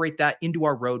incorporate that into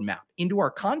our roadmap, into our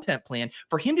content plan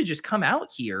for him to just come out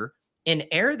here and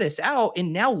air this out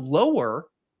and now lower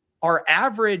our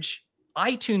average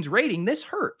iTunes rating. This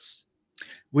hurts.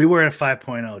 We were at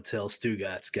 5.0 till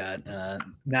Stugatz got,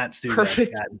 not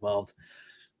Stugatz got involved.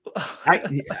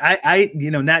 I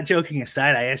not joking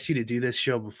aside, I asked you to do this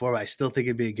show before, but I still think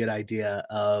it'd be a good idea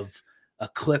of a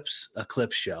clips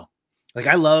show. Like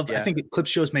I think clip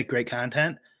shows make great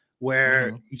content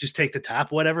where you just take the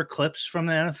top, whatever clips from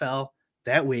the NFL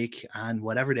that week on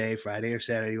whatever day, Friday or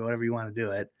Saturday, whatever you want to do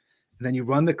it. And then you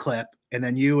run the clip and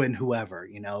then you and whoever,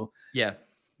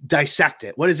 dissect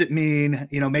it. What does it mean?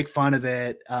 Make fun of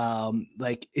it.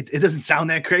 Like it doesn't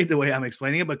sound that great the way I'm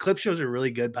explaining it, but clip shows are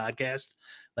really good podcast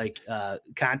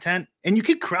content, and you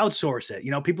could crowdsource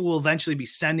it. People will eventually be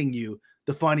sending you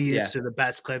the funniest or the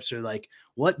best clips, or like,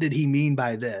 what did he mean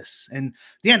by this? And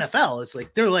the NFL is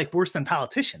like, they're like worse than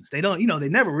politicians. They don't, they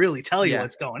never really tell you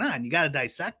what's going on. You got to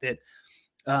dissect it.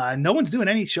 No one's doing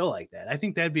any show like that. I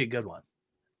think that'd be a good one.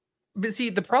 But see,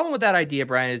 the problem with that idea,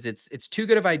 Brian, is it's too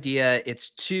good of idea.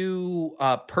 It's too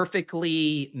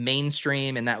perfectly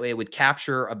mainstream, and that way it would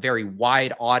capture a very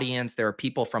wide audience. There are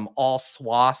people from all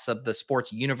swaths of the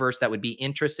sports universe that would be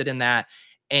interested in that.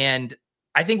 And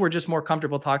I think we're just more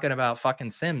comfortable talking about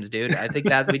fucking Sims, dude. I think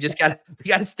that we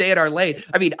gotta stay in our lane.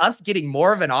 I mean, us getting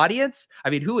more of an audience. I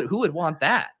mean, who would want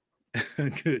that?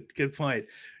 Good point.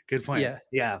 Good point.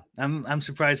 Yeah. I'm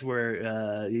surprised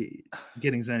we're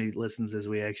getting as many listens as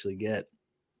we actually get.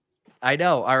 I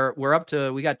know.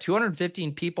 We got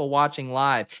 215 people watching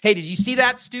live. Hey, did you see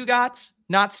that, Stugatz?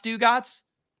 Not Stugatz?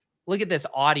 Look at this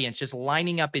audience just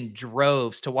lining up in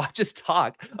droves to watch us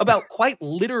talk about quite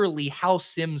literally how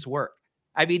Sims work.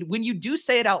 I mean, when you do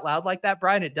say it out loud like that,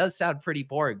 Brian, it does sound pretty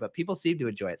boring, but people seem to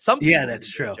enjoy it. Some people that's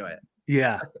true. Enjoy it.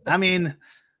 Yeah. I mean,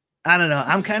 I don't know.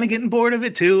 I'm kind of getting bored of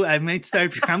it too. I'm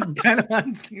kind of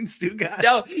on Team Stugatz.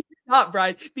 No, you're not,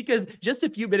 Brian, because just a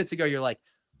few minutes ago, you're like,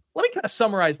 let me kind of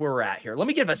summarize where we're at here. Let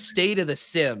me give a state of the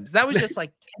Sims. That was just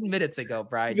like 10 minutes ago,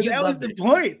 Brian. That was the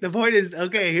point. The point is,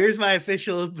 okay, here's my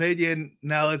official opinion.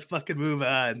 Now let's fucking move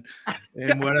on.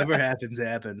 And whatever happens,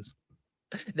 happens.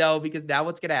 No, because now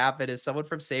what's going to happen is someone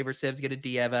from Saber Sims going to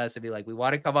DM us and be like, we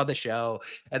want to come on the show.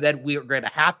 And then we're going to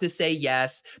have to say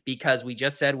yes, because we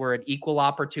just said we're an equal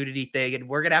opportunity thing. And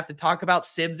we're going to have to talk about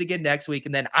Sims again next week.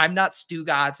 And then I'm Not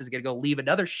Stugatz is going to go leave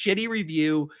another shitty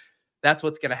review. That's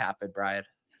what's going to happen, Brian.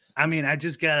 I mean, I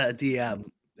just got a DM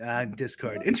on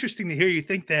Discord. Interesting to hear you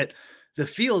think that the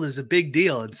field is a big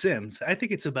deal in Sims. I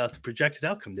think it's about the projected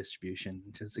outcome distribution.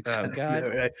 Just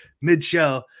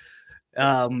mid-show.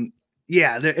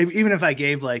 Even if I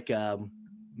gave like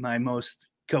my most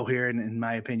coherent, in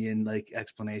my opinion, like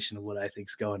explanation of what I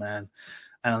think's going on,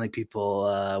 I don't think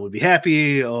people would be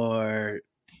happy or,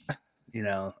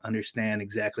 understand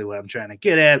exactly what I'm trying to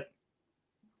get at.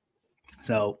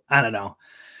 So I don't know.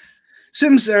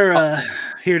 Sims are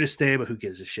here to stay, but who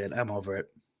gives a shit? I'm over it.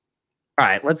 All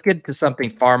right, let's get to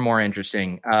something far more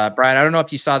interesting. Brian, I don't know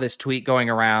if you saw this tweet going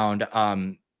around.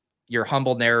 Your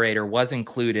humble narrator was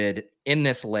included in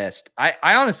this list. I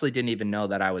honestly didn't even know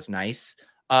that I was nice.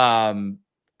 I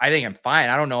think I'm fine.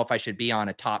 I don't know if I should be on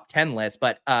a top 10 list,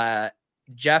 but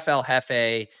Jeff El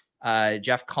Jefe,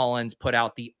 Jeff Collins put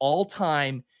out the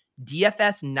all-time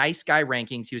DFS nice guy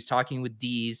rankings. He was talking with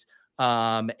D's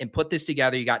and put this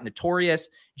together. You got Notorious,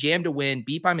 Jam to Win,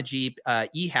 Beat by Majib,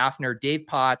 E. Hafner, Dave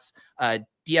Potts,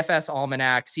 DFS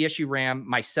Almanac, CSU Ram,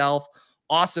 myself,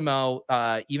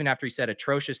 Awesemo, even after he said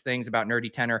atrocious things about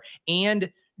Nerdy Tenor,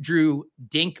 and Drew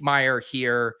Dinkmeyer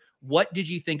here. What did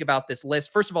you think about this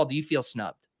list? First of all, do you feel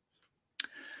snubbed?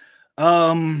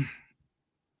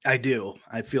 I do.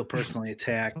 I feel personally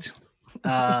attacked.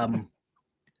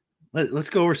 Let's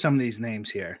go over some of these names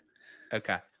here.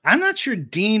 Okay. I'm not sure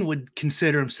Dean would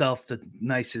consider himself the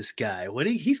nicest guy. Would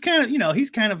he? He's kind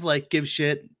of like give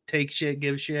shit, take shit,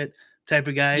 give shit type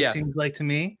of guy. Yeah. It seems like to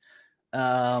me.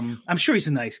 I'm sure he's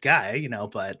a nice guy,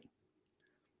 but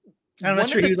I'm not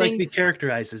sure he'd like to be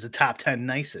characterized as a top 10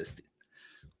 nicest.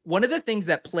 One of the things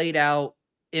that played out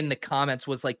in the comments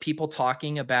was like people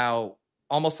talking about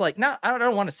almost like, I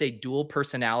don't want to say dual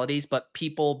personalities, but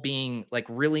people being like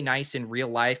really nice in real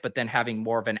life, but then having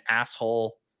more of an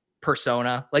asshole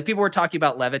persona. Like people were talking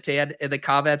about Levitan in the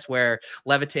comments, where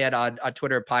Levitan on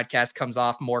Twitter podcast comes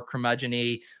off more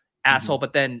curmudgeon-y asshole,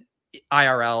 but then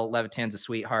IRL Levitan's a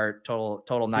sweetheart,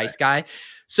 total nice guy.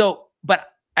 So, but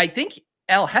I think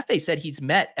El Jefe said he's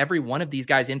met every one of these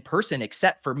guys in person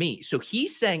except for me. So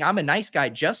he's saying I'm a nice guy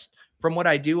just from what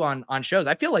I do on shows.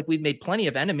 I feel like we've made plenty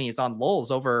of enemies on Lolz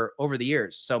over the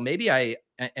years. So maybe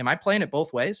am I playing it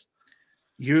both ways?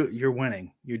 You're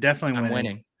winning. You're definitely winning. I'm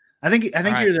winning. I think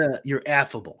right. You're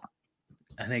affable.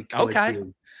 I think. Okay.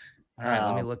 All right.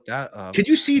 Let me look that up. Could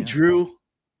you see Drew?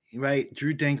 Right,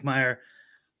 Drew Dinkmeyer.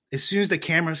 As soon as the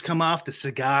cameras come off, the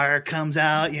cigar comes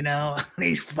out.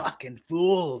 These fucking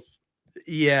fools.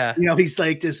 Yeah. He's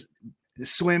like just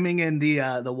swimming in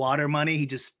the water money. He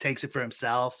just takes it for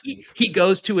himself. He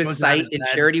goes to his site, and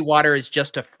Charity Water is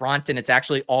just a front, and it's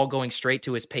actually all going straight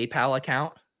to his PayPal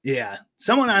account. Yeah.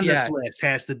 Someone on this list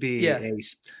has to be a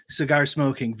cigar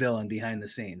smoking villain behind the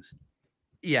scenes.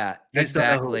 Yeah,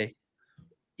 exactly.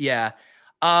 Yeah.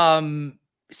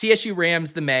 CSU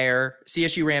Ram's the mayor.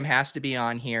 CSU Ram has to be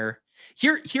on here.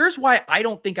 Here's why I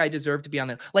don't think I deserve to be on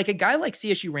there. Like a guy like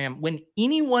CSU Ram, when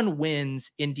anyone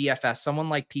wins in DFS, someone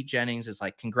like Pete Jennings is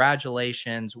like,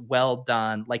 congratulations, well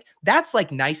done. Like that's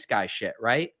like nice guy shit,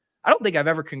 right? I don't think I've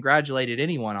ever congratulated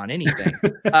anyone on anything.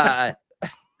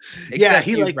 Yeah,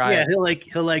 he'll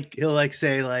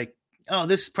say like, oh,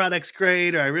 this product's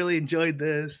great, or I really enjoyed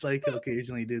this. Like he'll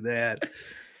occasionally do that.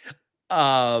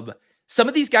 Some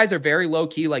of these guys are very low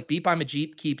key. Like Beat by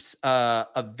Majib keeps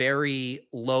a very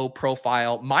low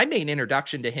profile. My main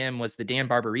introduction to him was the Dan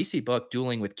Barbarisi book,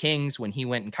 Dueling with Kings, when he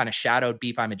went and kind of shadowed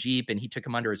Beat by Majib, and he took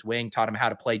him under his wing, taught him how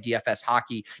to play DFS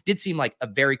hockey. Did seem like a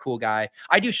very cool guy.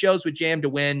 I do shows with Jam to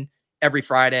Win every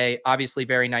Friday. Obviously,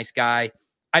 very nice guy.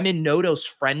 I'm in Noto's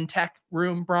friend tech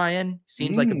room, Brian.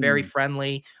 Seems like a very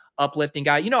friendly, uplifting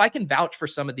guy. I can vouch for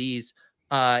some of these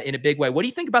in a big way. What do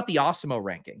you think about the Awesemo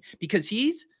ranking? Because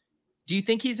do you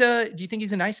think he's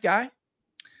a nice guy?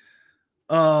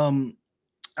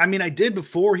 I mean, I did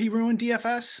before he ruined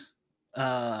DFS.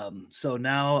 So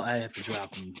now I have to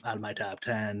drop him out of my top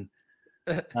 10.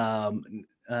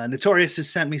 Notorious has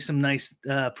sent me some nice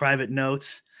private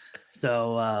notes.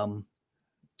 So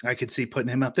I could see putting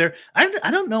him up there. I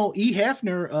don't know. E.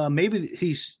 Hafner, maybe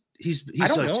he's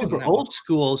like super old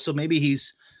school, so maybe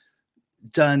he's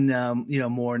done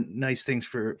more nice things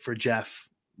for Jeff,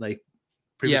 like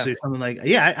previously. Something like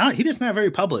he doesn't have very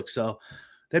public, so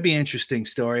that'd be an interesting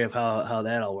story of how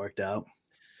that all worked out.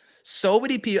 So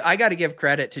many people, I got to give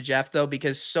credit to Jeff though,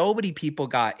 because so many people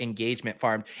got engagement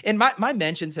farmed, and my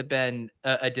mentions have been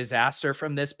a disaster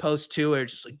from this post too.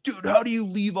 It's just like, dude, how do you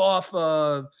leave off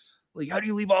Leone?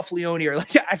 Or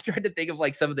like, I've tried to think of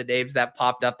like some of the names that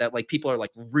popped up that like people are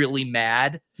like really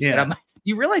mad. Yeah. And I'm like,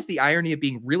 you realize the irony of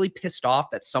being really pissed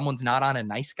off that someone's not on a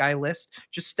nice guy list?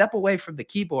 Just step away from the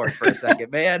keyboard for a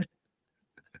second, man.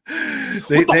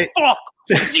 What the fuck?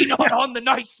 Is he not on the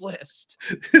nice list?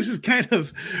 This is kind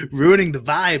of ruining the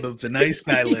vibe of the nice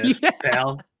guy list,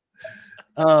 pal.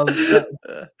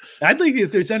 I'd like,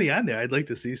 if there's any on there, I'd like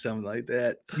to see something like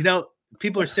that.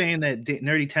 People are saying that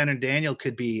Nerdy Tenor Daniel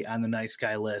could be on the nice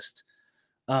guy list.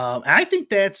 I think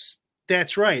that's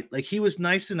That's right. Like he was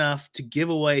nice enough to give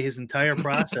away his entire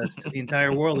process to the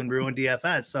entire world and ruin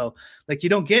DFS. So like you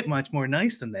don't get much more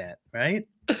nice than that, right?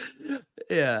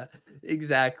 Yeah,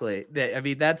 exactly. I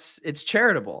mean, it's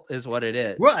charitable is what it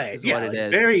is. Right. Is Yeah. what it like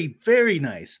is. very, very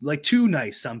nice. Like too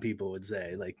nice, some people would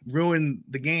say. Like ruin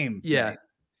the game. Yeah. Nice.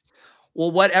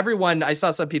 Well, I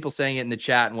saw some people saying it in the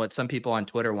chat, and what some people on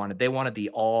Twitter wanted, they wanted the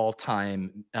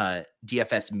all-time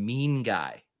DFS mean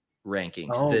guy rankings,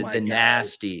 Oh the my God. the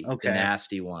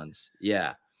nasty ones.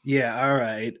 Yeah. Yeah. All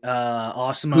right.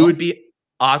 Awesome. Who would be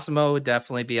Osmo would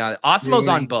definitely be on it. Osmo's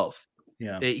on both.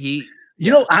 Yeah.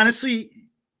 You know, honestly,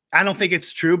 I don't think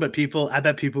it's true, but I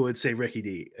bet people would say Ricky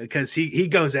D because he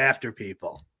goes after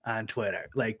people on Twitter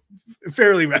like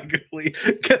fairly regularly.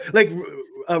 Like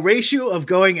a ratio of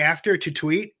going after to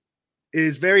tweet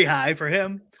is very high for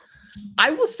him.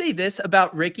 I will say this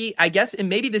about Ricky, I guess, and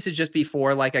maybe this is just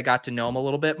before like I got to know him a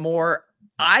little bit more.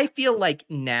 I feel like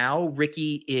now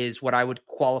Ricky is what I would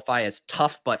qualify as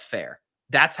tough but fair.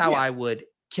 That's how I would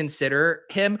consider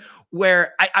him,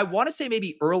 where I want to say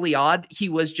maybe early on, he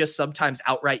was just sometimes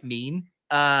outright mean.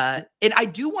 And I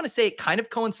do want to say it kind of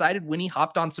coincided when he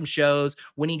hopped on some shows,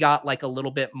 when he got like a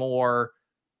little bit more,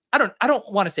 I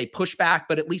don't want to say pushback,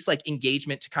 but at least like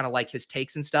engagement to kind of like his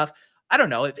takes and stuff. I don't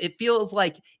know. It feels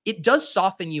like it does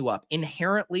soften you up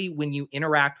inherently when you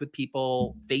interact with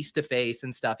people face to face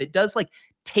and stuff. It does like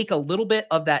take a little bit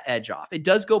of that edge off. It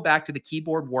does go back to the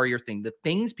keyboard warrior thing. The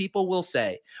things people will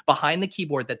say behind the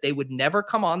keyboard that they would never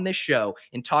come on this show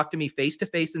and talk to me face to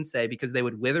face and say because they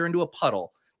would wither into a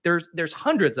puddle. There's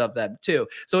hundreds of them too.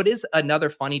 So it is another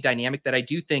funny dynamic that I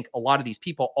do think a lot of these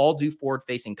people all do forward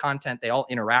facing content. They all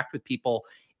interact with people.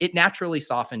 It naturally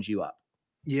softens you up.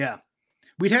 Yeah.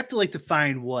 We'd have to like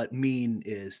define what mean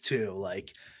is too.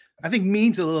 Like, I think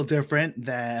mean's a little different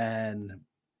than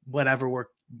whatever we're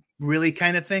really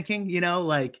kind of thinking, you know,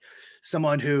 like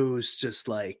someone who's just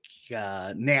like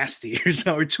nasty or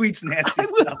so, or tweets nasty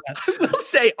stuff. I will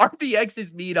say RBX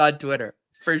is mean on Twitter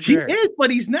for sure. He is,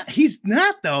 but he's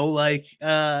not though. Like,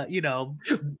 you know,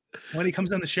 when he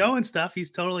comes on the show and stuff, he's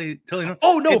totally.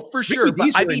 Oh no, for sure. But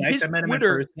I mean, nice. his I met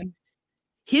Twitter, him in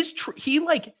person. he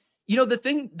like, you know, the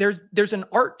thing, there's an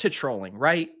art to trolling,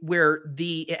 right? Where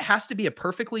it has to be a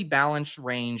perfectly balanced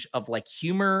range of like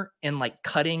humor and like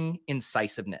cutting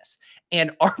incisiveness.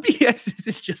 And RBX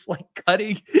is just like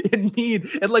cutting and mean.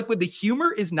 And like when the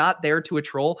humor is not there to a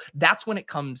troll, that's when it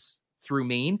comes through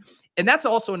mean. And that's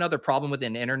also another problem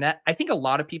within the internet. I think a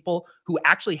lot of people who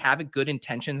actually have good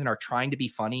intentions and are trying to be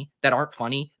funny that aren't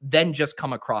funny, then just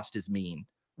come across as mean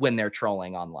when they're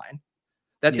trolling online.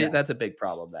 That's it. That's a big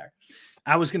problem there.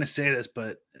 I was going to say this,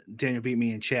 but Daniel beat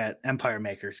me in chat. Empire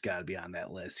Maker's got to be on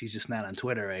that list. He's just not on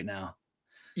Twitter right now.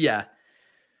 Yeah.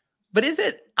 But is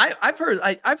it, I've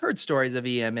heard stories of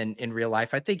EM in real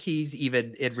life. I think he's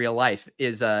even in real life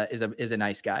is a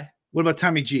nice guy. What about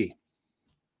Tommy G?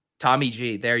 Tommy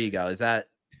G. There you go. Is that,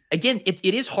 again, it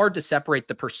is hard to separate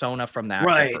the persona from that.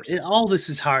 Right. All this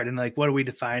is hard. And like, what are we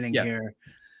defining here?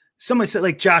 Someone said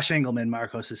like Josh Engelman,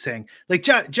 Marcos is saying like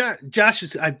Josh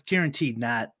is, I guaranteed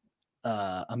not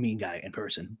a mean guy in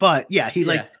person, but yeah, he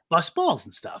like busts balls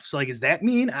and stuff. So like, is that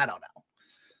mean? I don't know.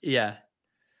 Yeah.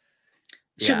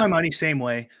 Shit my money, same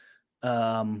way.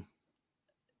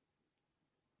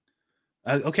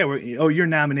 Okay, you're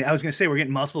nominated. I was gonna say we're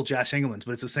getting multiple Josh Engelmans,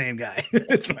 but it's the same guy.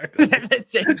 It's Marcos. The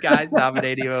same guy's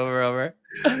nominating you over.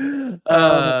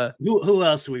 Who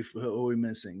else are we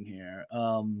missing here?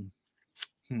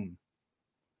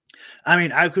 I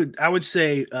mean, I would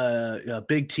say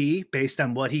Big T based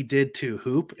on what he did to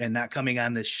Hoop and not coming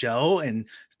on this show and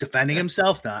defending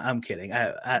himself. No, I'm kidding.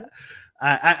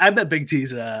 I bet Big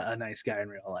T's a nice guy in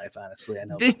real life. Honestly, I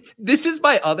know. This is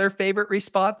my other favorite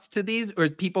response to these, where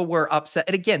people were upset.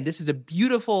 And again, this is a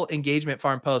beautiful engagement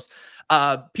farm post.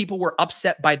 People were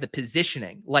upset by the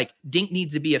positioning. Like Dink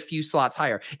needs to be a few slots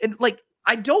higher. And like,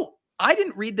 I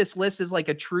didn't read this list as like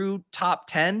a true top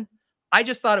 10. I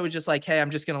just thought it was just like, hey,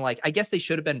 I'm just going to like, I guess they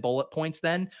should have been bullet points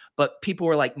then, but people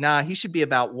were like, nah, he should be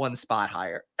about one spot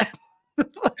higher.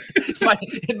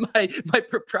 in my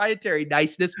proprietary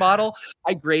niceness model,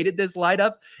 I graded this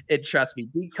lineup, and trust me,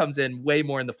 he comes in way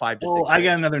more in the 5 to 6. I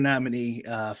got another nominee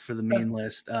for the mean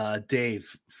list.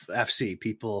 Dave FC.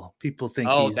 People think.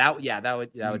 That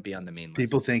would be on the mean list.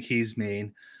 People think he's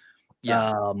mean.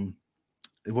 Yeah.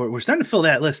 We're starting to fill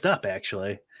that list up,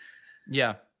 actually.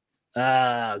 Yeah.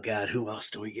 Oh God, who else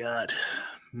do we got?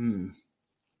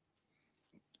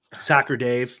 Soccer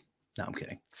Dave. No, I'm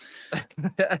kidding.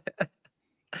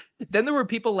 Then there were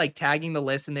people like tagging the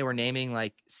list and they were naming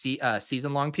like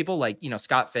season long people. Like,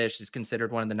 Scott Fish is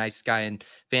considered one of the nicest guy in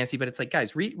fantasy, but it's like,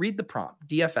 guys, read the prompt.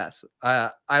 DFS.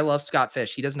 I love Scott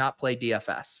Fish. He does not play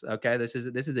DFS. Okay. This is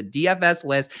a DFS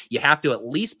list. You have to at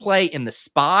least play in the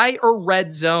spy or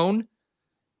red zone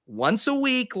once a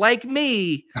week, like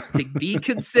me, to be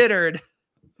considered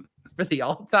for the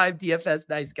all-time DFS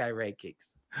nice guy rankings.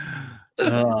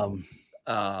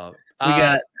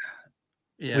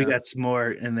 We got some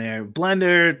more in there.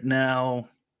 Blender now.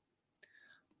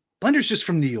 Blender's just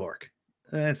from New York.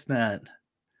 That's not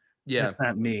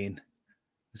mean.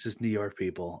 It's just New York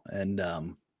people. And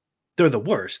they're the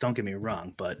worst, don't get me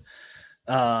wrong. But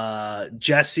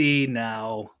Jesse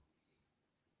now,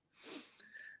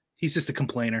 he's just a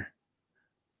complainer.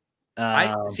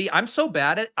 I'm so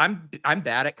bad at I'm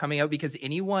bad at coming out because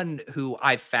anyone who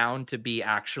I've found to be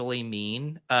actually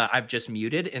mean, I've just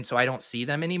muted, and so I don't see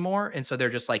them anymore, and so they're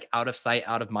just like out of sight,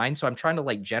 out of mind. So I'm trying to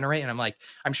like generate, and I'm like,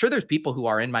 I'm sure there's people who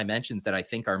are in my mentions that I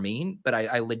think are mean, but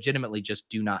I legitimately just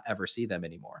do not ever see them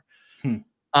anymore.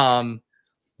 Someone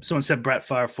said Brett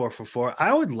Favre 444.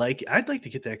 I'd like to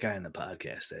get that guy in the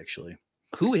podcast. Actually,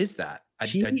 who is that?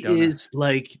 He is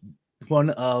like one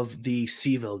of the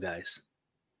Seville guys.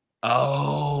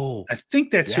 Oh, I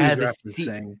think that's who he's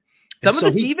referencing. Some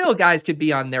of the Seville guys could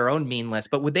be on their own mean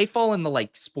list, but would they fall in the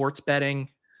like sports betting?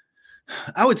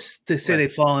 I would say they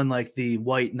fall in like the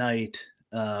white knight,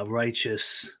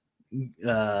 righteous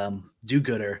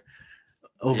do-gooder,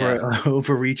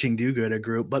 overreaching do-gooder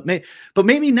group, but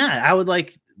maybe not. I would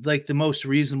like the most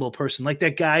reasonable person, like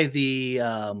that guy the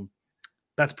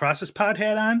Beth Process Pod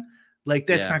had on. Like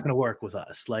that's not going to work with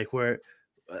us. Like we're.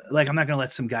 Like, I'm not going to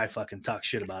let some guy fucking talk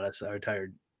shit about us the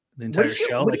entire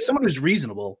show. Like, someone who's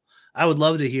reasonable, I would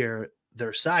love to hear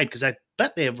their side because I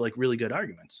bet they have, like, really good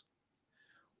arguments.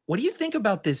 What do you think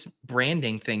about this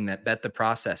branding thing that Bet the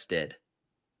Process did?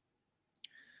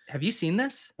 Have you seen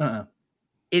this?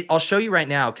 I'll show you right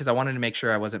now because I wanted to make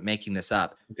sure I wasn't making this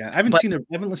up. Okay. I haven't listened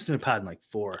to the pod in, like,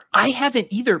 4. I haven't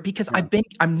either because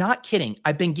I'm not kidding.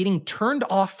 I've been getting turned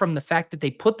off from the fact that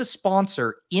they put the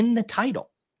sponsor in the title.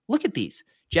 Look at these.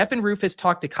 Jeff and Rufus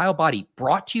talked to Kyle Body,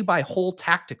 brought to you by Whole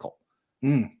Tactical.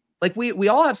 Like we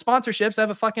all have sponsorships. I have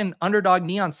a fucking Underdog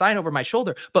neon sign over my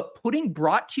shoulder, but putting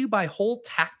brought to you by Whole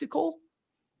Tactical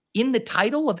in the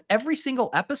title of every single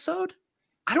episode,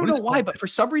 I don't know why, but for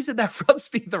some reason that rubs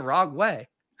me the wrong way.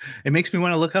 It makes me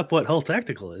want to look up what Whole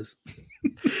Tactical is.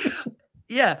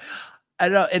 Yeah. I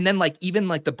don't know. And then like, even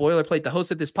like the boilerplate, the hosts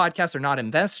of this podcast are not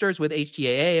investors with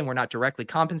HTAA and we're not directly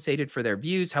compensated for their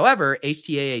views. However,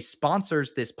 HTAA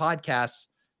sponsors this podcast,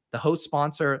 the host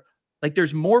sponsor. Like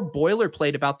there's more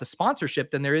boilerplate about the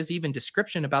sponsorship than there is even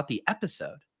description about the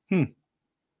episode.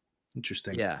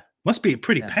 Interesting. Yeah. Must be a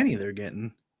pretty penny they're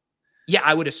getting. Yeah,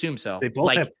 I would assume so. They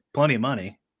both have plenty of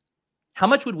money. How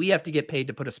much would we have to get paid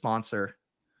to put a sponsor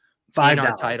 $5 in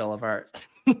our title of our...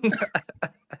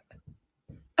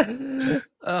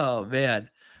 Oh man,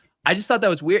 I just thought that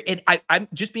was weird, and I'm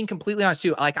just being completely honest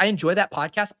too. Like I enjoy that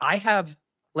podcast. I have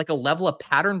like a level of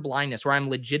pattern blindness where I'm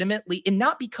legitimately, and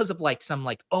not because of like some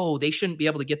like, oh, they shouldn't be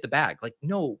able to get the bag. Like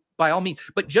no, by all means,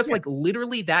 but just like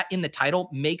literally that in the title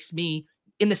makes me,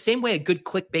 in the same way a good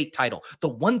clickbait title, the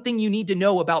one thing you need to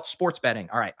know about sports betting.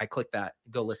 All right, I click that.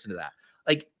 Go listen to that.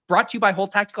 Like brought to you by Whole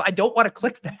Tactical. I don't want to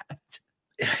click that.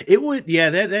 It would,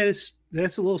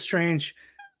 that's a little strange.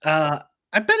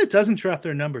 I bet it doesn't drop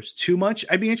their numbers too much.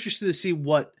 I'd be interested to see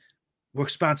what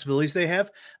responsibilities they have.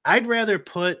 I'd rather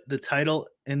put the title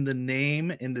in the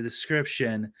name in the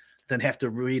description than have to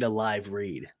read a live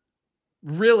read.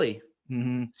 Really?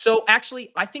 Mm-hmm. So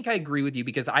actually, I think I agree with you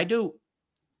because I don't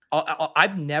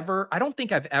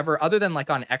think I've ever, other than like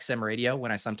on XM radio,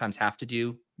 when I sometimes have to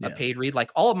do a paid read,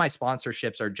 like all of my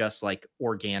sponsorships are just like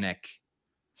organic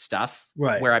stuff,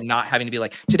 right? Where I'm not having to be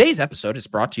like, today's episode is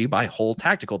brought to you by Whole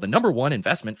Tactical, the #1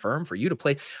 investment firm for you to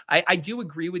play. I do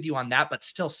agree with you on that, but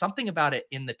still something about it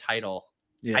in the title.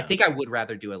 Yeah. I think I would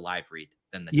rather do a live read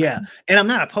than the title. Yeah. And I'm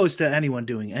not opposed to anyone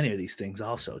doing any of these things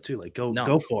also too. Like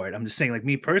go for it. I'm just saying, like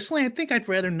me personally, I think I'd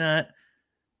rather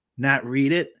not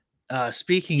read it.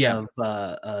 Speaking of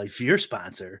your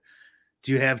sponsor,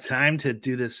 do you have time to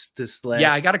do this last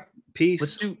I got a piece?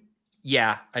 Let's do.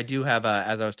 Yeah, I do have,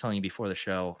 as I was telling you before the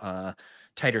show,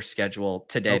 tighter schedule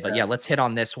today. Okay. But yeah, let's hit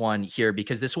on this one here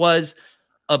because this was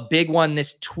a big one.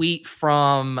 This tweet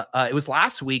from, it was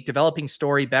last week, Developing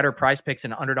Story, Better Price Picks,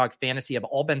 and Underdog Fantasy have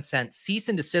all been sent cease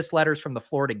and desist letters from the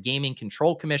Florida Gaming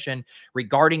Control Commission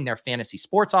regarding their fantasy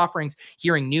sports offerings,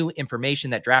 hearing new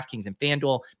information that DraftKings and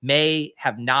FanDuel may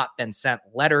have not been sent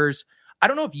letters. I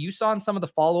don't know if you saw in some of the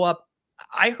follow-up,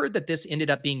 I heard that this ended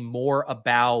up being more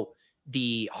about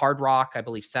the Hard Rock, I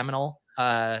believe Seminole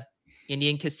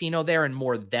Indian casino there, and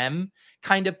more them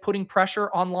kind of putting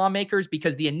pressure on lawmakers,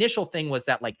 because the initial thing was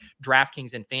that like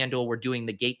DraftKings and FanDuel were doing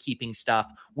the gatekeeping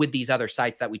stuff with these other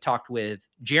sites that we talked with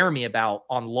Jeremy about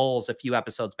on Lolz a few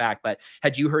episodes back. But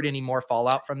had you heard any more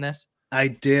fallout from this? I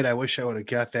did. I wish I would have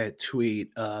got that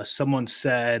tweet. Someone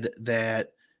said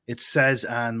that it says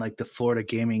on like the Florida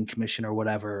Gaming Commission or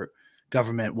whatever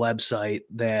government website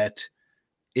that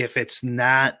if it's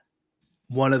not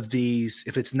one of these,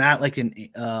 if it's not like an,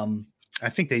 I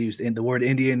think they used the word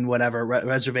Indian, whatever,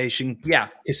 reservation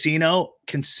casino,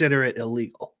 consider it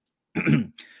illegal.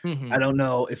 I don't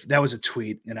know if that was a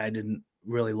tweet and I didn't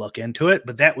really look into it,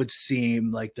 but that would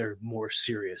seem like they're more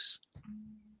serious.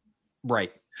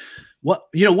 Right. What,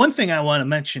 one thing I want to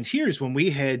mention here is when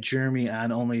we had Jeremy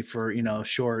on only for, a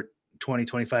short 20,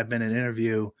 25 minute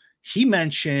interview, he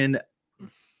mentioned,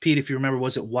 Pete, if you remember,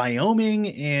 was it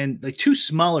Wyoming and like two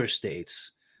smaller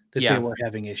states that they were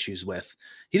having issues with?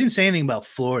 He didn't say anything about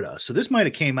Florida. So this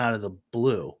might've came out of the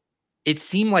blue. It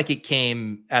seemed like it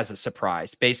came as a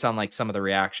surprise based on like some of the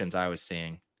reactions I was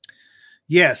seeing.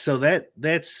 Yeah. So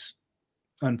that's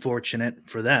unfortunate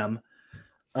for them.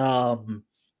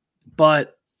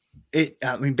 But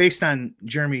based on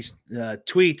Jeremy's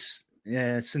tweets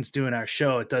since doing our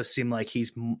show, it does seem like he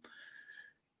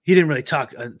didn't really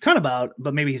talk a ton about,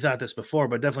 but maybe he thought this before,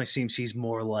 but it definitely seems he's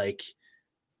more like,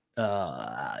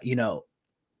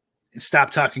 stop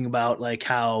talking about like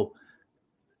how,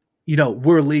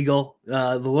 we're legal.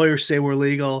 The lawyers say we're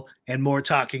legal, and more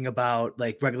talking about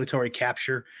like regulatory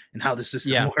capture and how the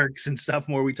system works and stuff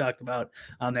more we talked about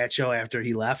on that show after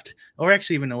he left, or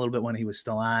actually even a little bit when he was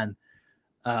still on,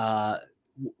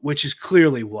 which is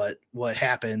clearly what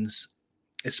happens,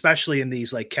 especially in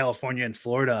these like California and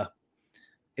Florida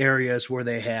areas where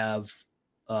they have,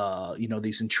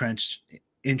 these entrenched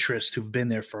interests who've been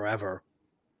there forever.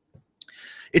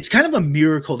 It's kind of a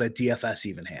miracle that DFS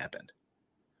even happened.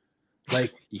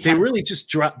 Like they really just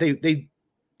dropped. They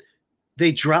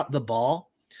dropped the ball.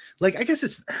 Like, I guess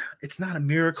it's not a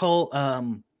miracle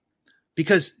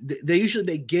because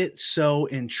they get so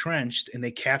entrenched and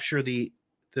they capture the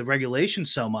regulation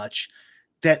so much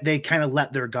that they kind of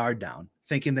let their guard down,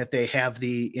 thinking that they have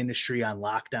the industry on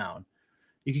lockdown.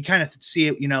 You can kind of see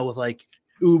it, with like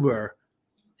Uber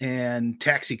and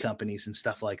taxi companies and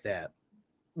stuff like that.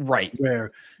 Right.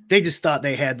 Where they just thought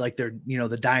they had like their,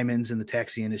 the diamonds in the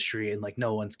taxi industry and like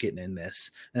no one's getting in this.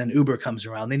 And then Uber comes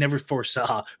around. They never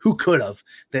foresaw, who could have,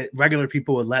 that regular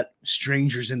people would let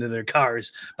strangers into their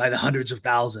cars by the hundreds of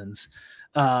thousands.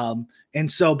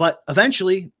 But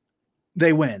eventually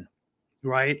they win,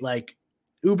 right? Like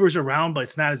Uber's around, but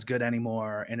it's not as good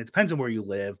anymore. And it depends on where you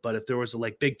live. But if there was a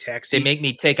like big taxi, they make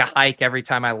me take a hike every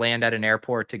time I land at an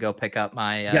airport to go pick up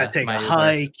my, take my a Uber.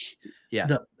 hike. Yeah.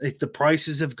 The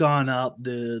prices have gone up.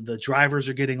 The drivers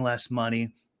are getting less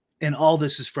money, and all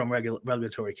this is from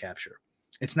regulatory capture.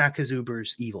 It's not because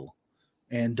Uber's evil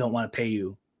and don't want to pay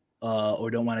you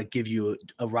or don't want to give you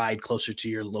a ride closer to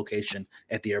your location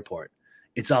at the airport.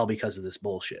 It's all because of this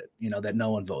bullshit, that no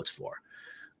one votes for.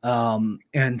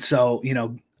 And so,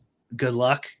 good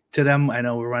luck to them. I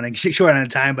know we're running short on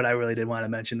time, but I really did want to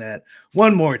mention that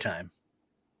one more time.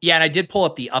 Yeah. And I did pull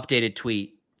up the updated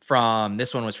tweet from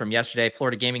this one was from yesterday.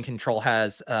 Florida Gaming Control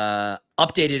has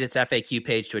updated its FAQ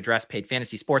page to address paid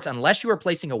fantasy sports. Unless you are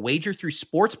placing a wager through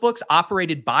sports books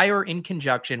operated by or in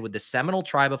conjunction with the Seminole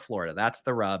Tribe of Florida, that's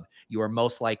the rub. You are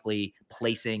most likely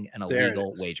placing an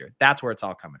illegal wager. That's where it's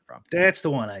all coming from. That's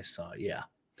the one I saw. Yeah.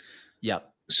 Yep.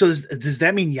 So does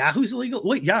that mean Yahoo's illegal?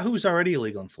 Wait, Yahoo's already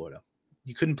illegal in Florida.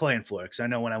 You couldn't play in Florida because I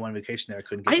know when I went on vacation there, I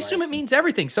couldn't. I assume it means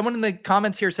everything. Someone in the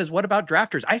comments here says, "What about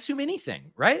drafters?" I assume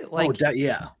anything, right? Like,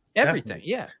 everything. Definitely.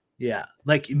 Yeah.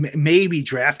 Like maybe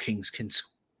DraftKings can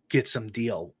get some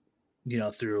deal,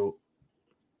 through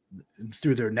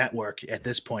their network. At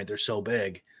this point, they're so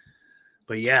big.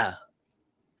 But I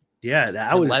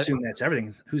would assume that's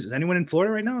everything. Who's anyone in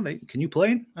Florida right now? Can you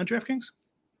play on DraftKings?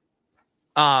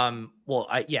 Well,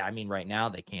 right now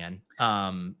they can.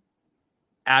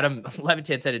 Adam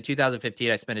Levitan said in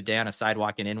 2015, I spent a day on a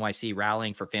sidewalk in NYC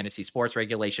rallying for fantasy sports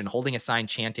regulation, holding a sign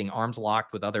chanting arms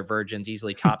locked with other virgins,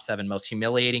 easily top 7 most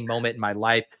humiliating moment in my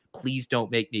life. Please don't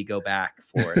make me go back,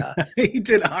 Florida. He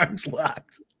did arms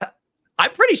locked.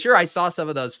 I'm pretty sure I saw some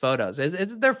of those photos.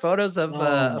 Isn't there photos of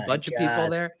a bunch of people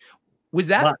there? Was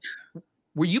that,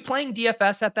 were you playing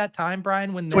DFS at that time,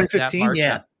 Brian? When 2015?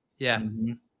 Yeah. Yeah.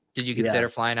 Mm-hmm. Did you consider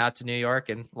flying out to New York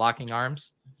and locking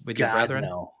arms with your brethren?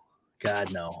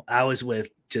 God, no. I was with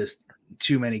just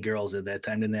too many girls at that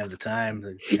time. Didn't have the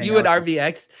time. You and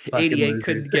RVX 88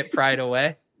 couldn't get pried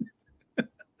away.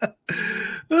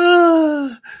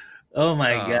 Oh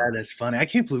my God, that's funny. I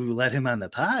can't believe we let him on the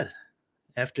pod.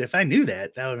 If I knew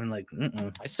that, that would have been like,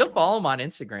 I still follow him on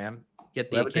Instagram. Get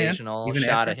the occasional Even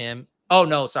shot after? of him. Oh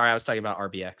no, sorry, I was talking about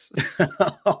RBX.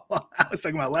 I was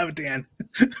talking about Levitan.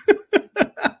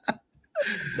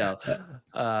 No.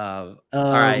 All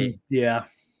right. Yeah.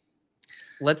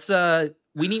 Let's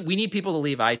we need people to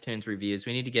leave iTunes reviews.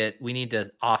 We need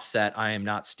to offset I Am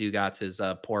Not Stugatz's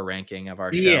poor ranking of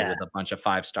our show with a bunch of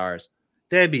 5 stars.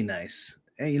 That'd be nice.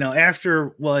 And,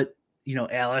 after what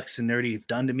Alex and Nerdy have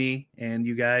done to me and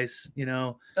you guys,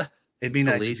 it'd be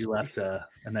nice if you left a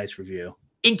nice review.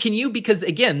 And can you, because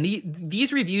again,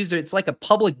 these reviews, it's like a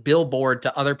public billboard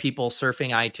to other people surfing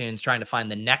iTunes, trying to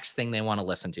find the next thing they want to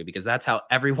listen to, because that's how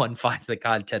everyone finds the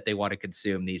content they want to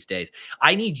consume these days.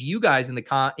 I need you guys in the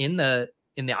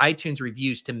iTunes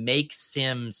reviews to make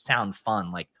Sims sound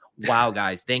fun. Like, wow,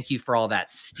 guys, thank you for all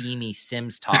that steamy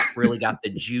Sims talk. Really got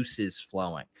the juices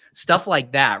flowing. Stuff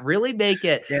like that. Really make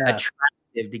it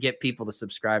attractive to get people to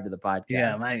subscribe to the podcast.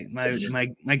 Yeah,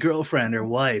 my girlfriend or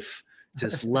wife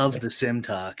just loves the Sim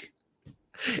talk.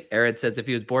 Aaron says if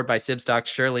he was bored by Sims talk,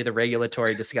 surely the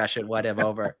regulatory discussion won him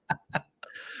over.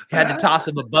 Had to toss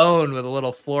him a bone with a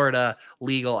little Florida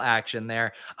legal action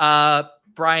there.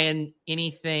 Brian,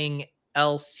 anything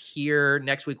else here?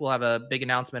 Next week we'll have a big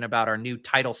announcement about our new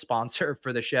title sponsor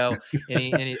for the show.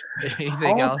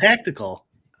 Anything else? Tactical.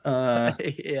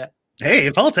 Yeah. Hey,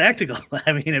 if all tactical.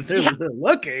 I mean, if they're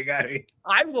looking, I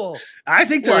will. I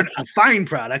think they're a fine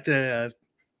product.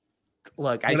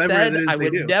 Look, I said I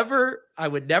would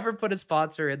never put a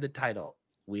sponsor in the title.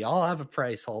 We all have a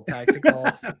price, Whole Tactical.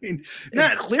 I mean,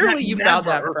 clearly you found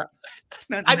that.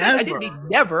 I didn't mean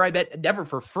never. I meant never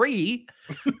for free.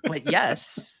 But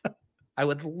yes, I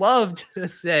would love to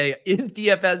say, is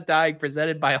DFS Dying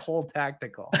presented by Whole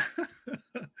Tactical?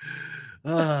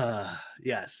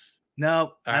 Yes.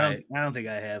 No, I don't think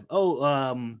I have.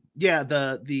 Oh, yeah,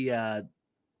 the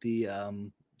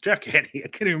Draft Caddy. I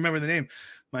can't even remember the name.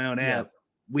 My own app.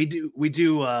 We do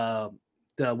the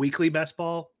weekly best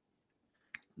ball.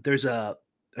 There's a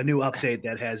new update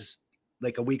that has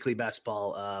like a weekly best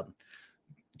ball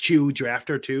queue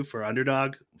drafter too for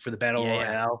Underdog for the Battle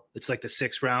Royale. It's like the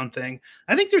 6th round thing.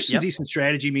 I think there's some decent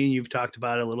strategy. Me and you've talked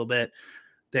about it a little bit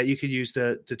that you could use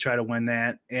to try to win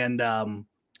that. And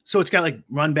so it's got like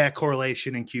run back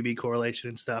correlation and QB correlation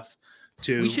and stuff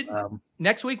too. We should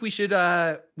next week we should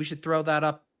throw that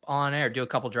up on air, do a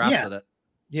couple drafts with it.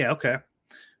 Yeah, okay.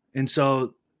 And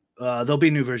so there'll be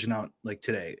a new version out like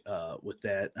today with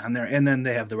that on there. And then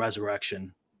they have the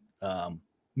Resurrection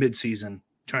mid-season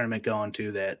tournament going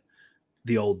too that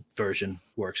the old version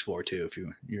works for too if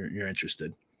you're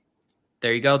interested.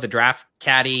 There you go, the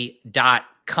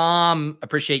draftcaddy.com.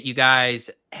 Appreciate you guys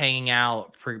hanging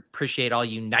out. Appreciate all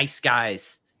you nice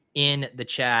guys in the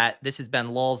chat. This has been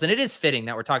Lolz, and it is fitting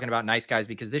that we're talking about nice guys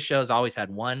because this show's always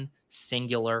had one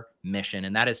singular mission,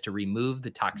 and that is to remove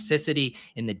the toxicity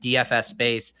in the DFS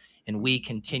space, and we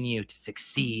continue to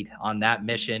succeed on that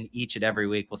mission each and every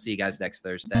week. We'll see you guys next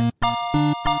Thursday.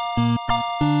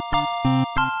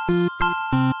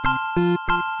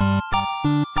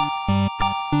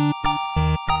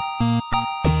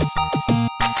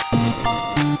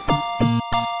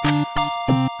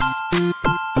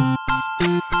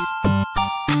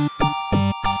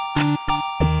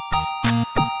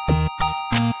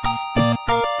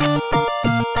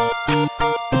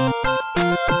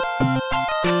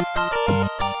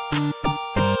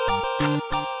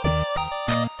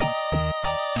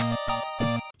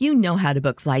 You know how to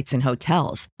book flights and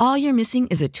hotels. All you're missing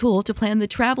is a tool to plan the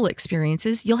travel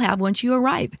experiences you'll have once you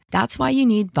arrive. That's why you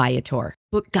need Viator.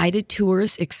 Book guided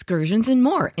tours, excursions, and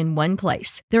more in one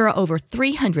place. There are over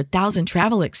 300,000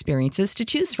 travel experiences to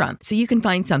choose from, so you can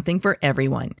find something for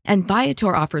everyone. And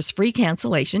Viator offers free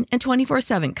cancellation and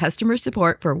 24/7 customer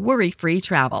support for worry-free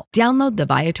travel. Download the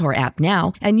Viator app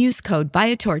now and use code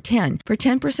Viator10 for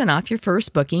 10% off your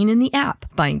first booking in the app.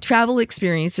 Find travel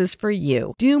experiences for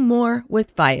you. Do more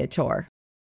with Viator.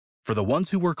 For the ones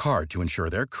who work hard to ensure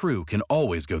their crew can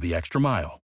always go the extra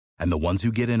mile, and the ones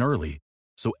who get in early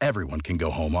so everyone can go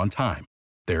home on time,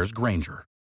 there's Grainger,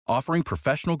 offering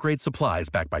professional-grade supplies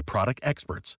backed by product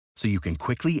experts so you can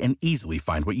quickly and easily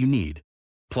find what you need.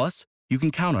 Plus, you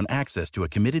can count on access to a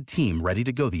committed team ready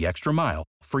to go the extra mile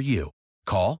for you.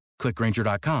 Call, click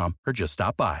Grainger.com, or just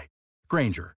stop by.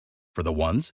 Grainger, for the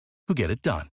ones who get it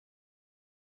done.